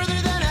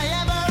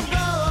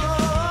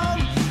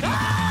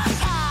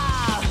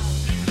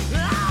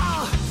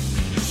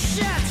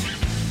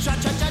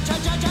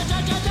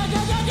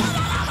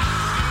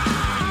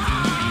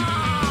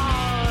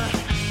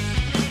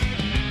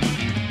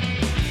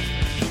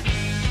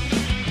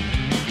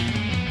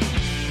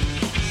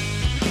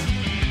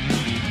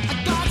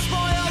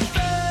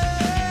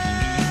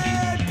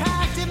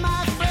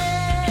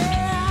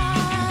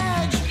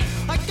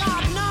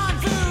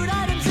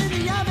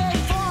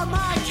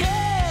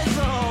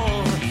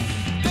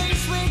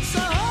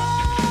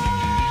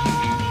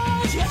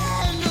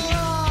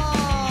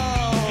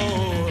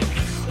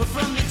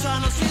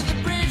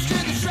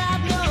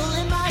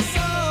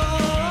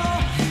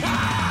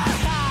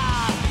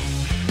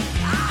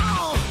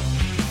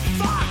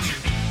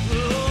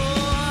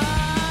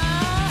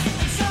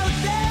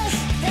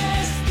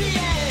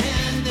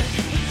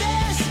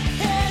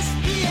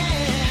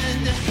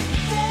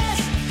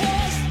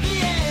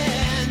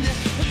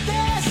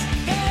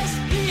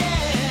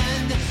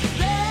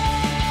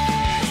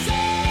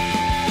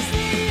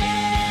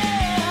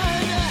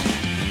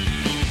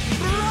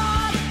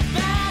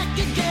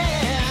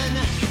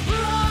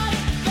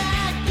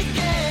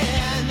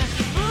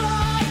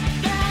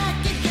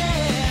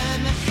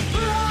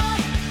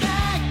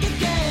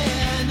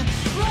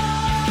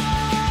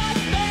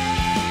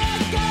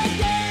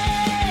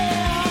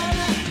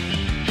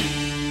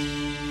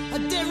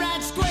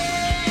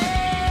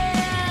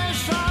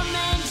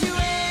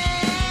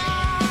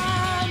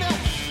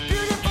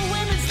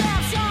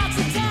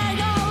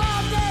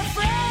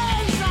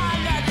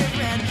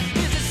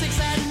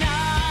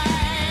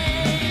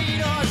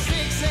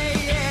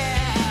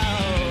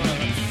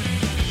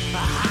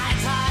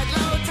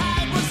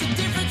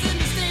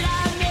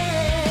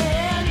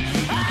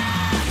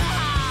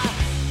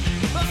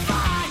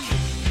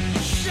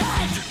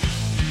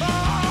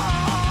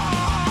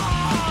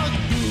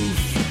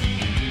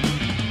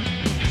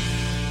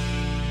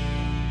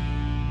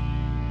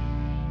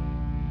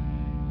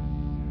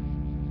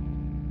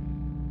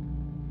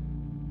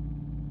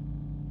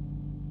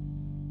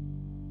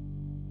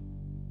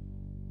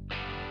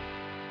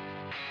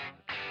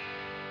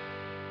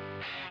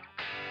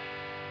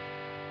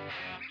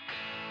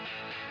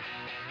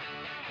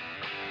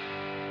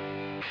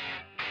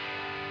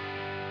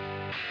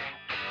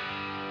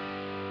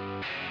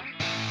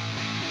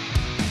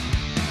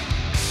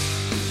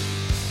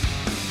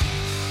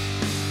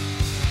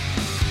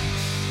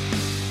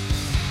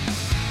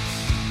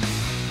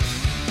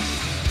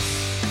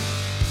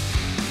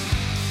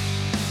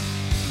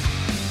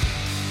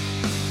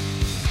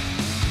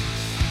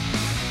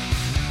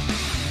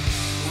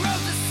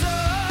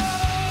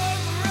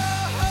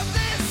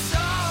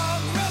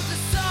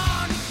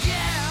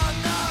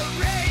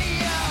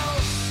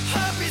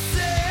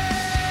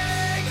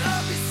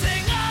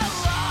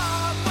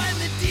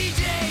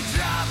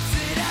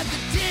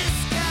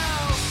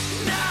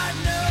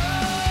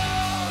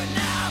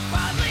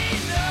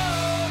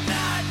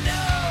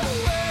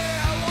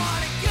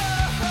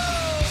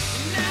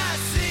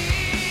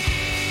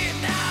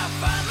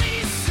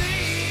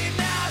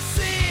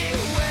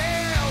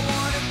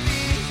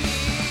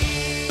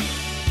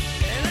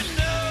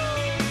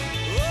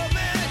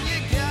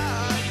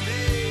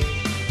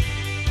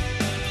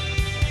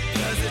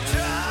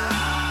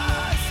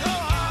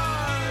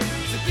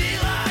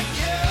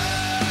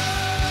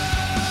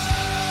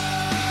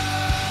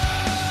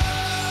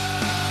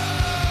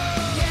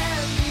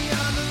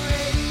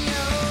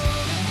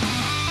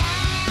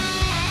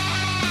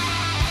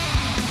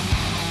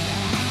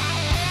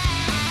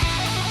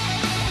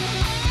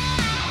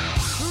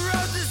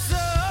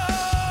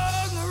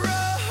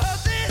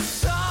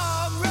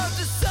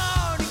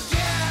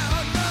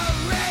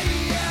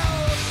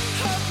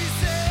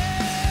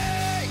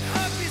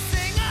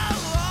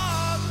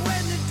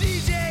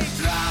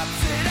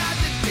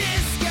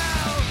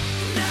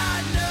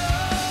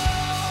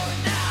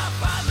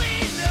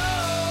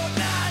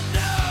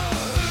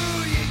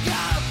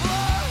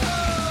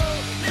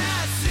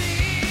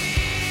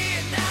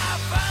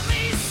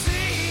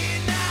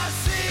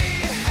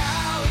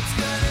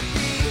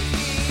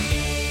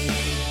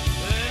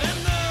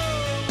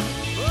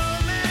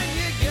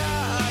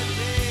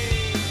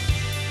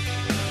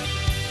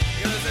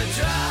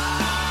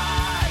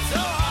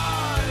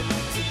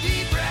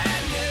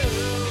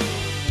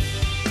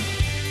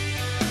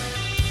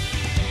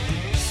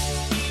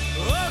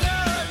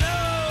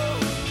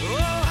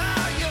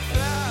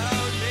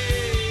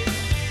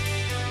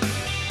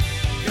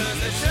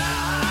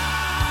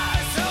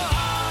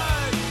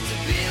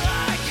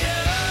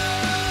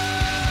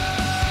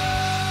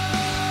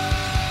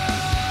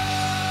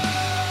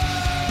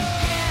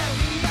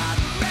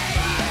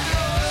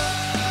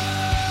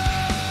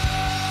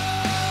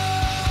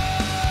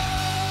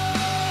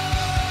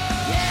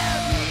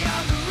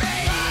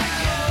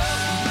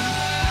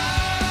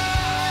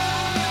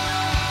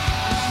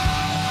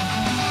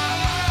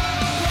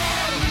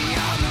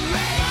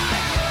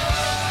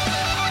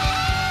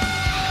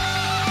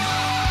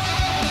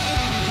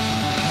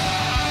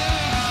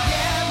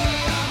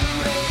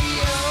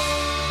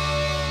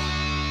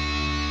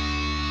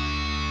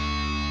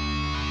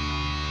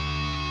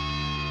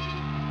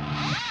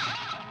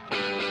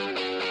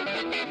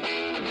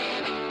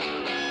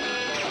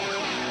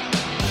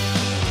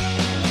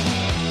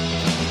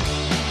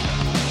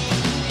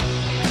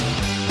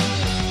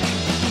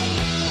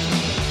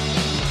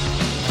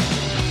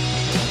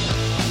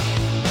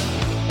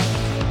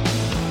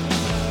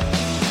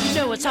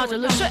It's hard to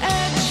look straight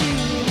at you.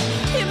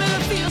 You make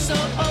me feel so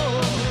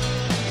old.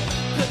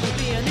 Could there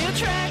be a new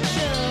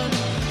attraction?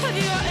 Have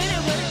you got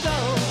anywhere to go?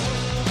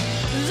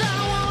 'Cause I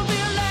don't wanna be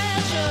a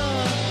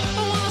legend.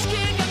 I wanna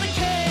kick up the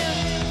can.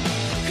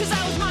 'Cause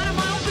I was minding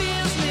my own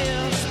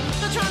business.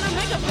 Not trying to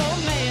make a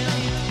bold man.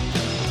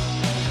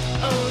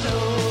 Oh no,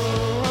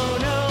 oh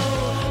no,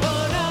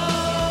 oh no,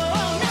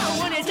 oh no.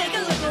 When you take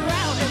a look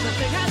around,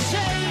 everything has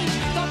changed.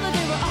 Thought that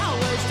they were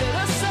always still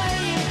the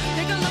same.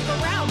 Take a look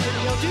around,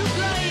 maybe you'll do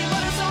great,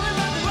 but it's only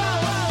rock and roll.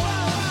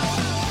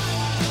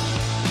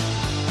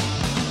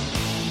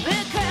 Be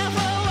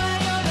careful where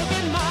you're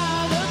looking, Ma.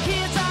 The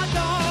kids are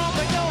gonna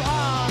break your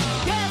heart.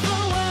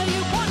 Careful where you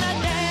point that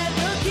dad.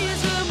 The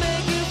kids will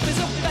make you feel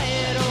so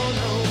bad. Oh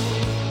no.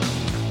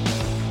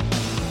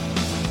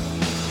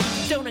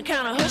 Don't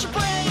encounter hush your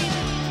brain,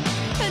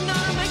 and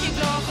not to make you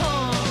go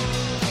home.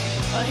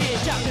 I hear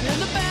you talking in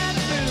the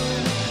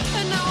bathroom,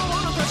 and now I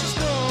wanna crush your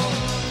skull.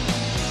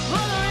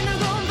 Well, there ain't no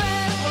going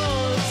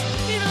backwards,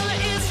 you know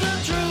that it's the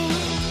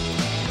truth.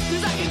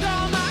 'Cause I can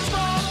call my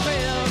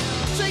ex-boyfriend,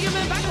 taking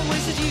me back from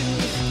wasted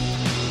youth.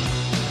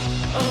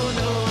 Oh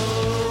no,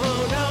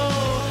 oh no,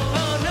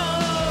 oh no,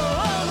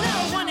 oh no.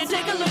 When you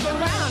take a look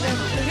around,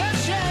 everything has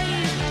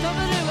changed. Thought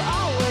that it would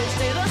always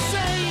stay the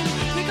same.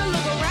 Take a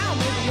look around,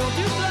 maybe you'll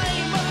do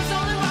blame, but it's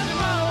only rock and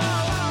roll.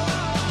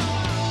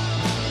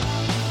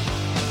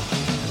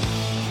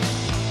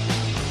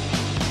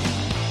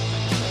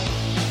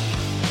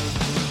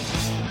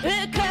 Be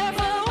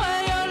careful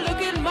where you're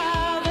looking, Ma.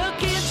 The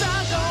kids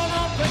are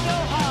gonna break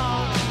your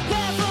heart.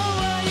 Careful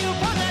where you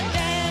point that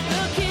dad.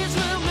 The kids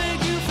will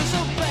make you feel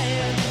so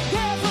bad.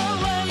 Careful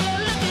where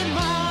you're looking,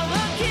 Ma.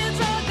 The kids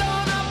are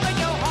gonna break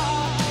your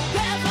heart.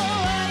 Careful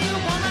where you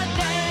point that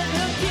dad.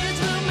 The kids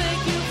will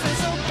make you feel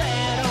so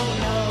bad. Oh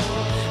no,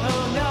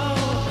 oh no,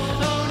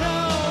 oh no,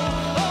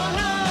 oh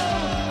no,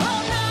 oh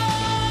no.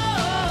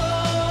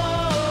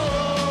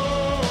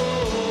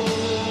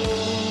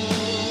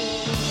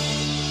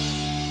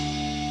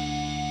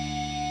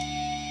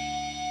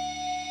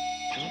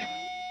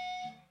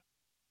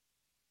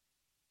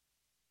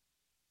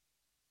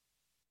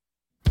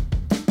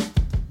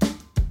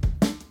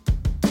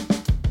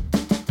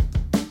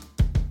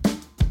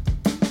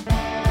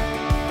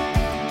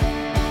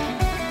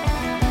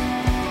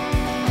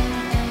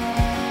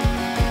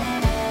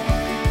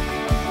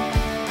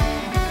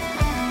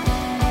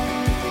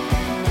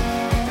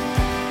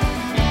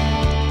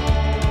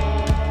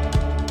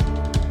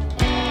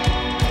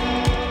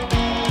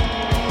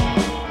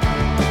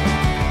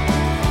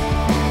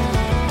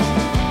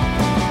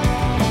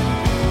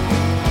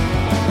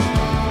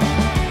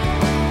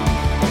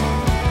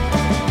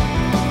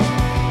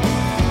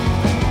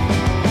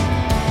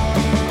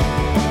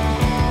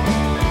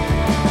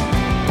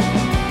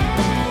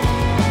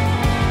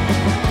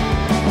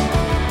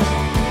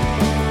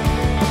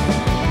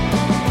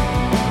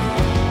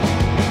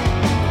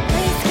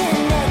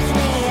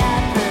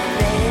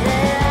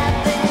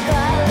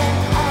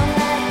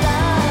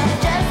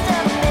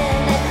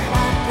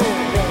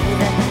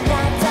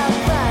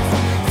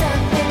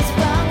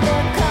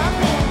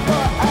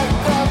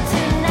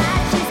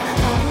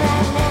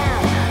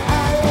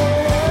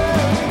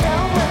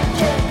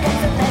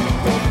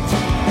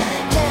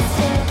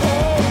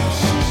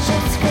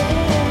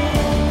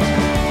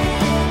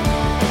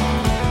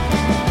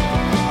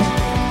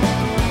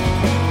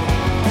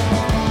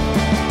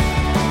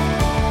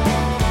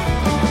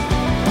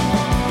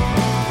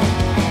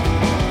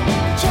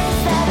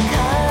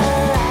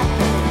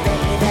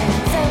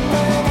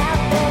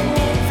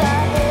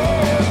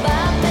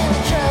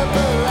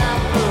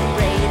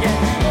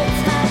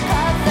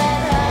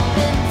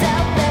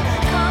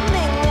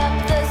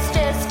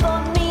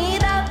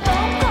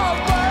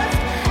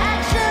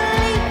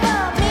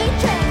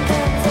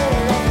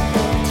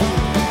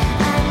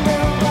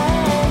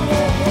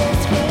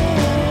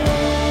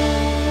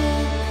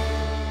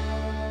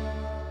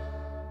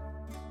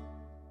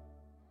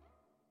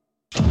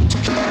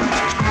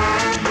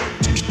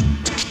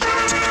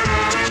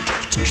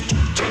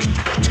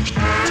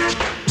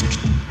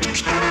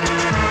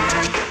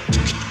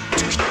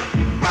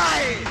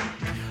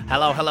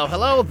 Hello, hello,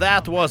 hello.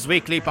 That was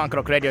weekly punk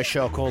rock radio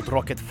show called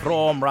Rocket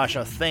from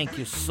Russia. Thank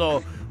you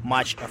so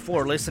much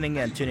for listening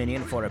and tuning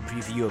in for a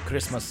preview of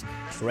Chrstmas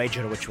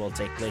RAGER, which will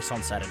take place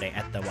on Saturday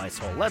at the Weiss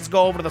Hall. Let's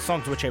go over the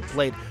songs which I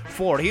played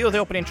for you. The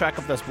opening track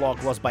of this blog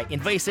was by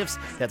Invasives.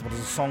 That was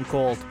a song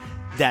called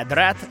Dead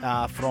Rat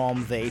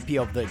from the EP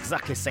of the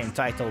exactly same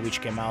title,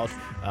 which came out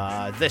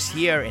this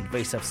year.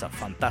 Invasives are a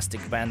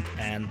fantastic band,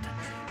 and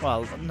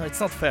well, no,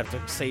 it's not fair to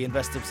say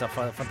Invasives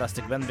are a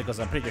fantastic band, because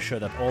I'm pretty sure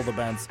that all the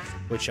bands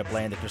which are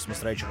playing the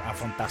Chrstmas RAGER are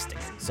fantastic.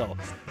 So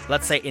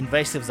let's say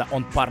Invasives are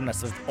on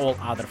parness with all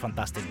other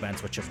fantastic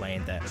bands which are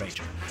playing the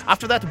RAGER.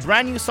 After that,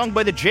 brand new song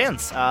by the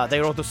Gins. They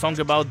wrote a song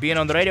about being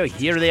on the radio.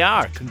 Here they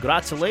are.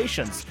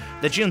 Congratulations.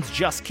 The Gins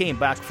just came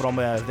back from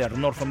their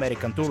North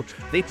American tour.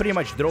 They pretty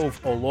much drove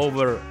all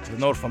over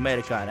North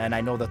America, and I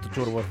know that the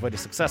tour was very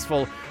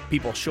successful.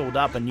 People showed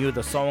up out and knew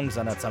the songs,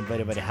 and I'm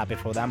very, very happy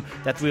for them.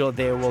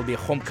 There will be a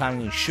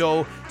homecoming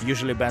show.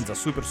 Usually bands are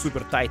super,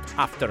 super tight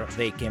after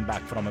they came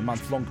back from a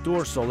month-long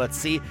tour, so let's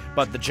see.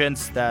 But the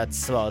gents, there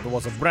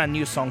was a brand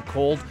new song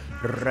called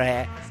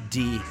Radio.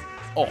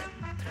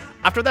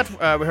 After that,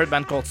 we heard a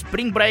band called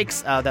Spring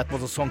Breaks. That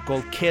was a song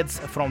called Kids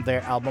from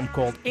their album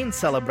called In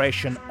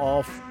Celebration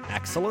of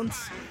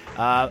Excellence.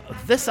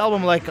 This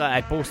album, like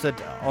I posted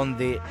on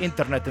the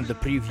internet in the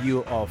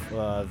preview of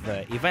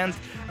the event,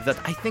 that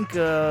I think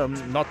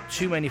not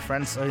too many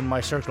friends in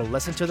my circle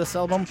listen to this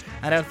album,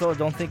 and I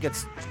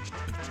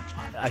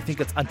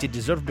think it's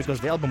anti-deserved because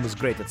the album is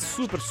great. It's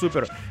super,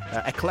 super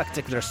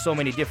eclectic. There's so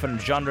many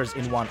different genres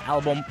in one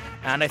album,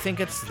 and I think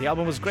the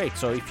album is great.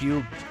 So if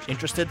you're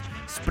interested,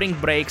 Spring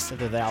Breaks,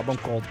 the album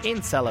called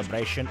In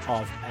Celebration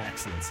of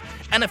Excellence.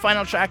 And the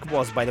final track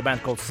was by the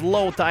band called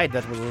Slow Tide.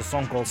 That was a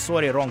song called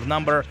Sorry Wrong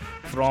Number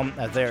from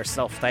their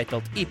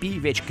self-titled EP,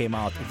 which came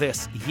out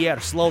this year.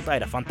 Slow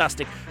Tide, a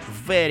fantastic,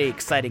 very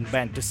exciting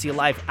band to see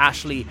live.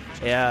 Ashley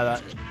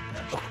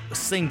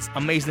sings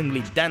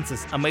amazingly,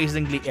 dances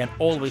amazingly, and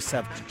always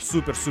have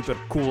super, super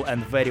cool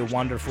and very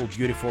wonderful,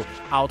 beautiful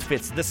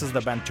outfits. This is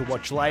the band to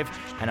watch live,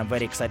 and I'm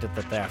very excited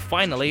that they are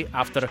finally,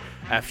 after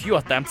a few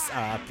attempts,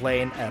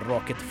 playing a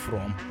Rocket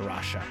from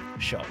Russia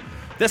show.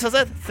 This is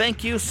it.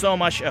 Thank you so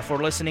much for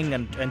listening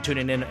and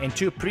tuning in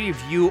into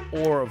preview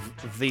of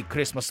the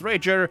Chrstmas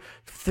Rager.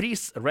 3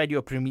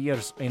 radio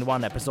premieres in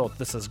one episode.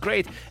 This is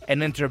great.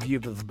 An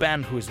interview with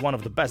Ben, who is one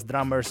of the best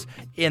drummers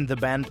in the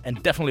band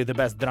and definitely the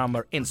best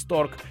drummer in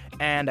Stork.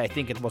 And I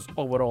think it was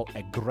overall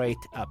a great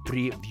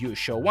preview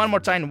show. One more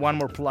time, one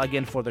more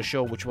plug-in for the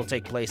show, which will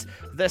take place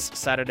this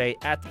Saturday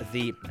at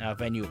the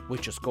venue,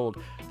 which is called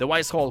the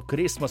Wise Hall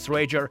Chrstmas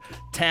Rager.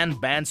 10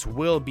 bands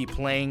will be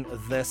playing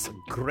this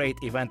great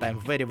event. I'm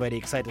very, very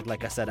excited.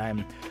 Like I said,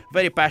 I'm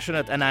very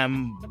passionate, and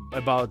I'm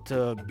about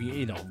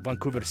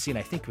Vancouver scene.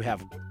 I think we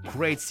have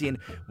great scene.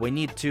 We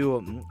need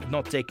to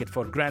not take it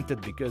for granted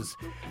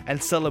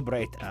and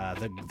celebrate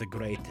the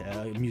great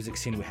music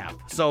scene we have.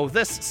 So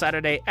this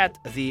Saturday at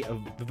the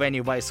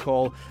venue Vice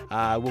Hall,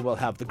 we will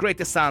have the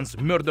Greatest Sounds,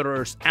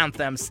 Murderers,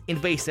 Anthems,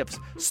 Invasives,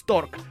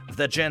 Stork,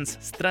 The Gents,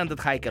 Stranded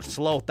Hikers,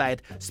 Slow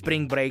Tide,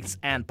 Spring Breaks,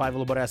 and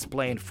Pavel Boris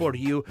playing for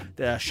you.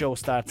 The show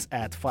starts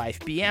at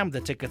 5 p.m.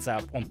 The tickets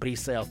are on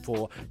pre-sale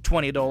for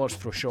 $20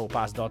 through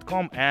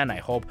showpass.com, and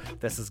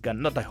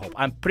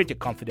I'm pretty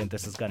confident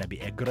this is gonna be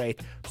a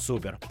great,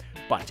 super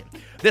party.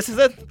 This is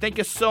it. Thank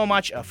you so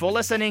much for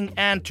listening,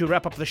 and to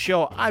wrap up the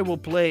show, I will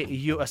play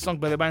you a song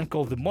by the band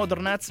called The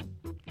Modernettes.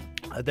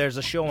 There's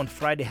a show on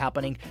Friday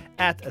happening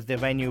at the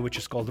venue, which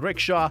is called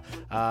Rickshaw.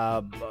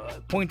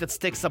 Pointed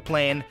Sticks are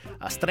playing,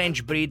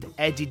 Strange Breed,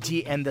 Eddie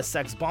D and the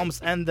Sex Bombs,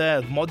 and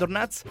the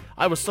Modernettes.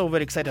 I was so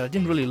very excited. I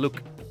didn't really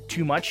look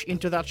too much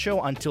into that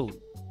show until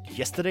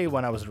yesterday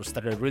when I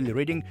started really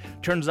reading.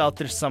 Turns out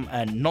there's some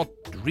not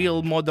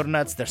real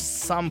Modernettes. There's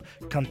some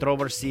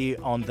controversy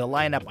on the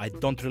lineup. I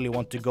don't really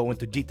want to go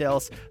into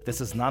details.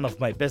 This is none of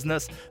my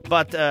business.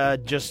 But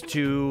just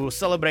to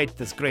celebrate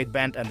this great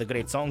band and the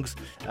great songs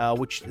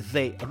which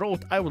they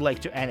wrote, I would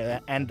like to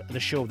end the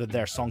show with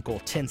their song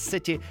called Tin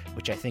City,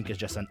 which I think is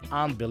just an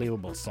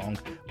unbelievable song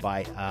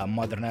by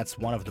Modernettes.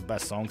 One of the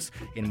best songs,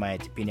 in my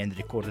opinion,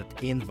 recorded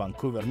in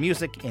Vancouver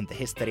music in the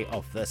history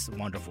of this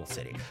wonderful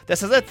city.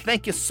 This is it.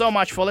 Thank you so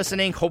much for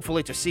listening.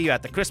 Hopefully to see you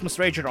at the Chrstmas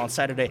Rager on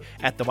Saturday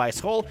at the Vice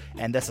Hall.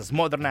 And this is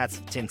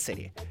Modernettes, Tin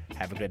City.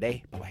 Have a great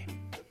day. Bye-bye.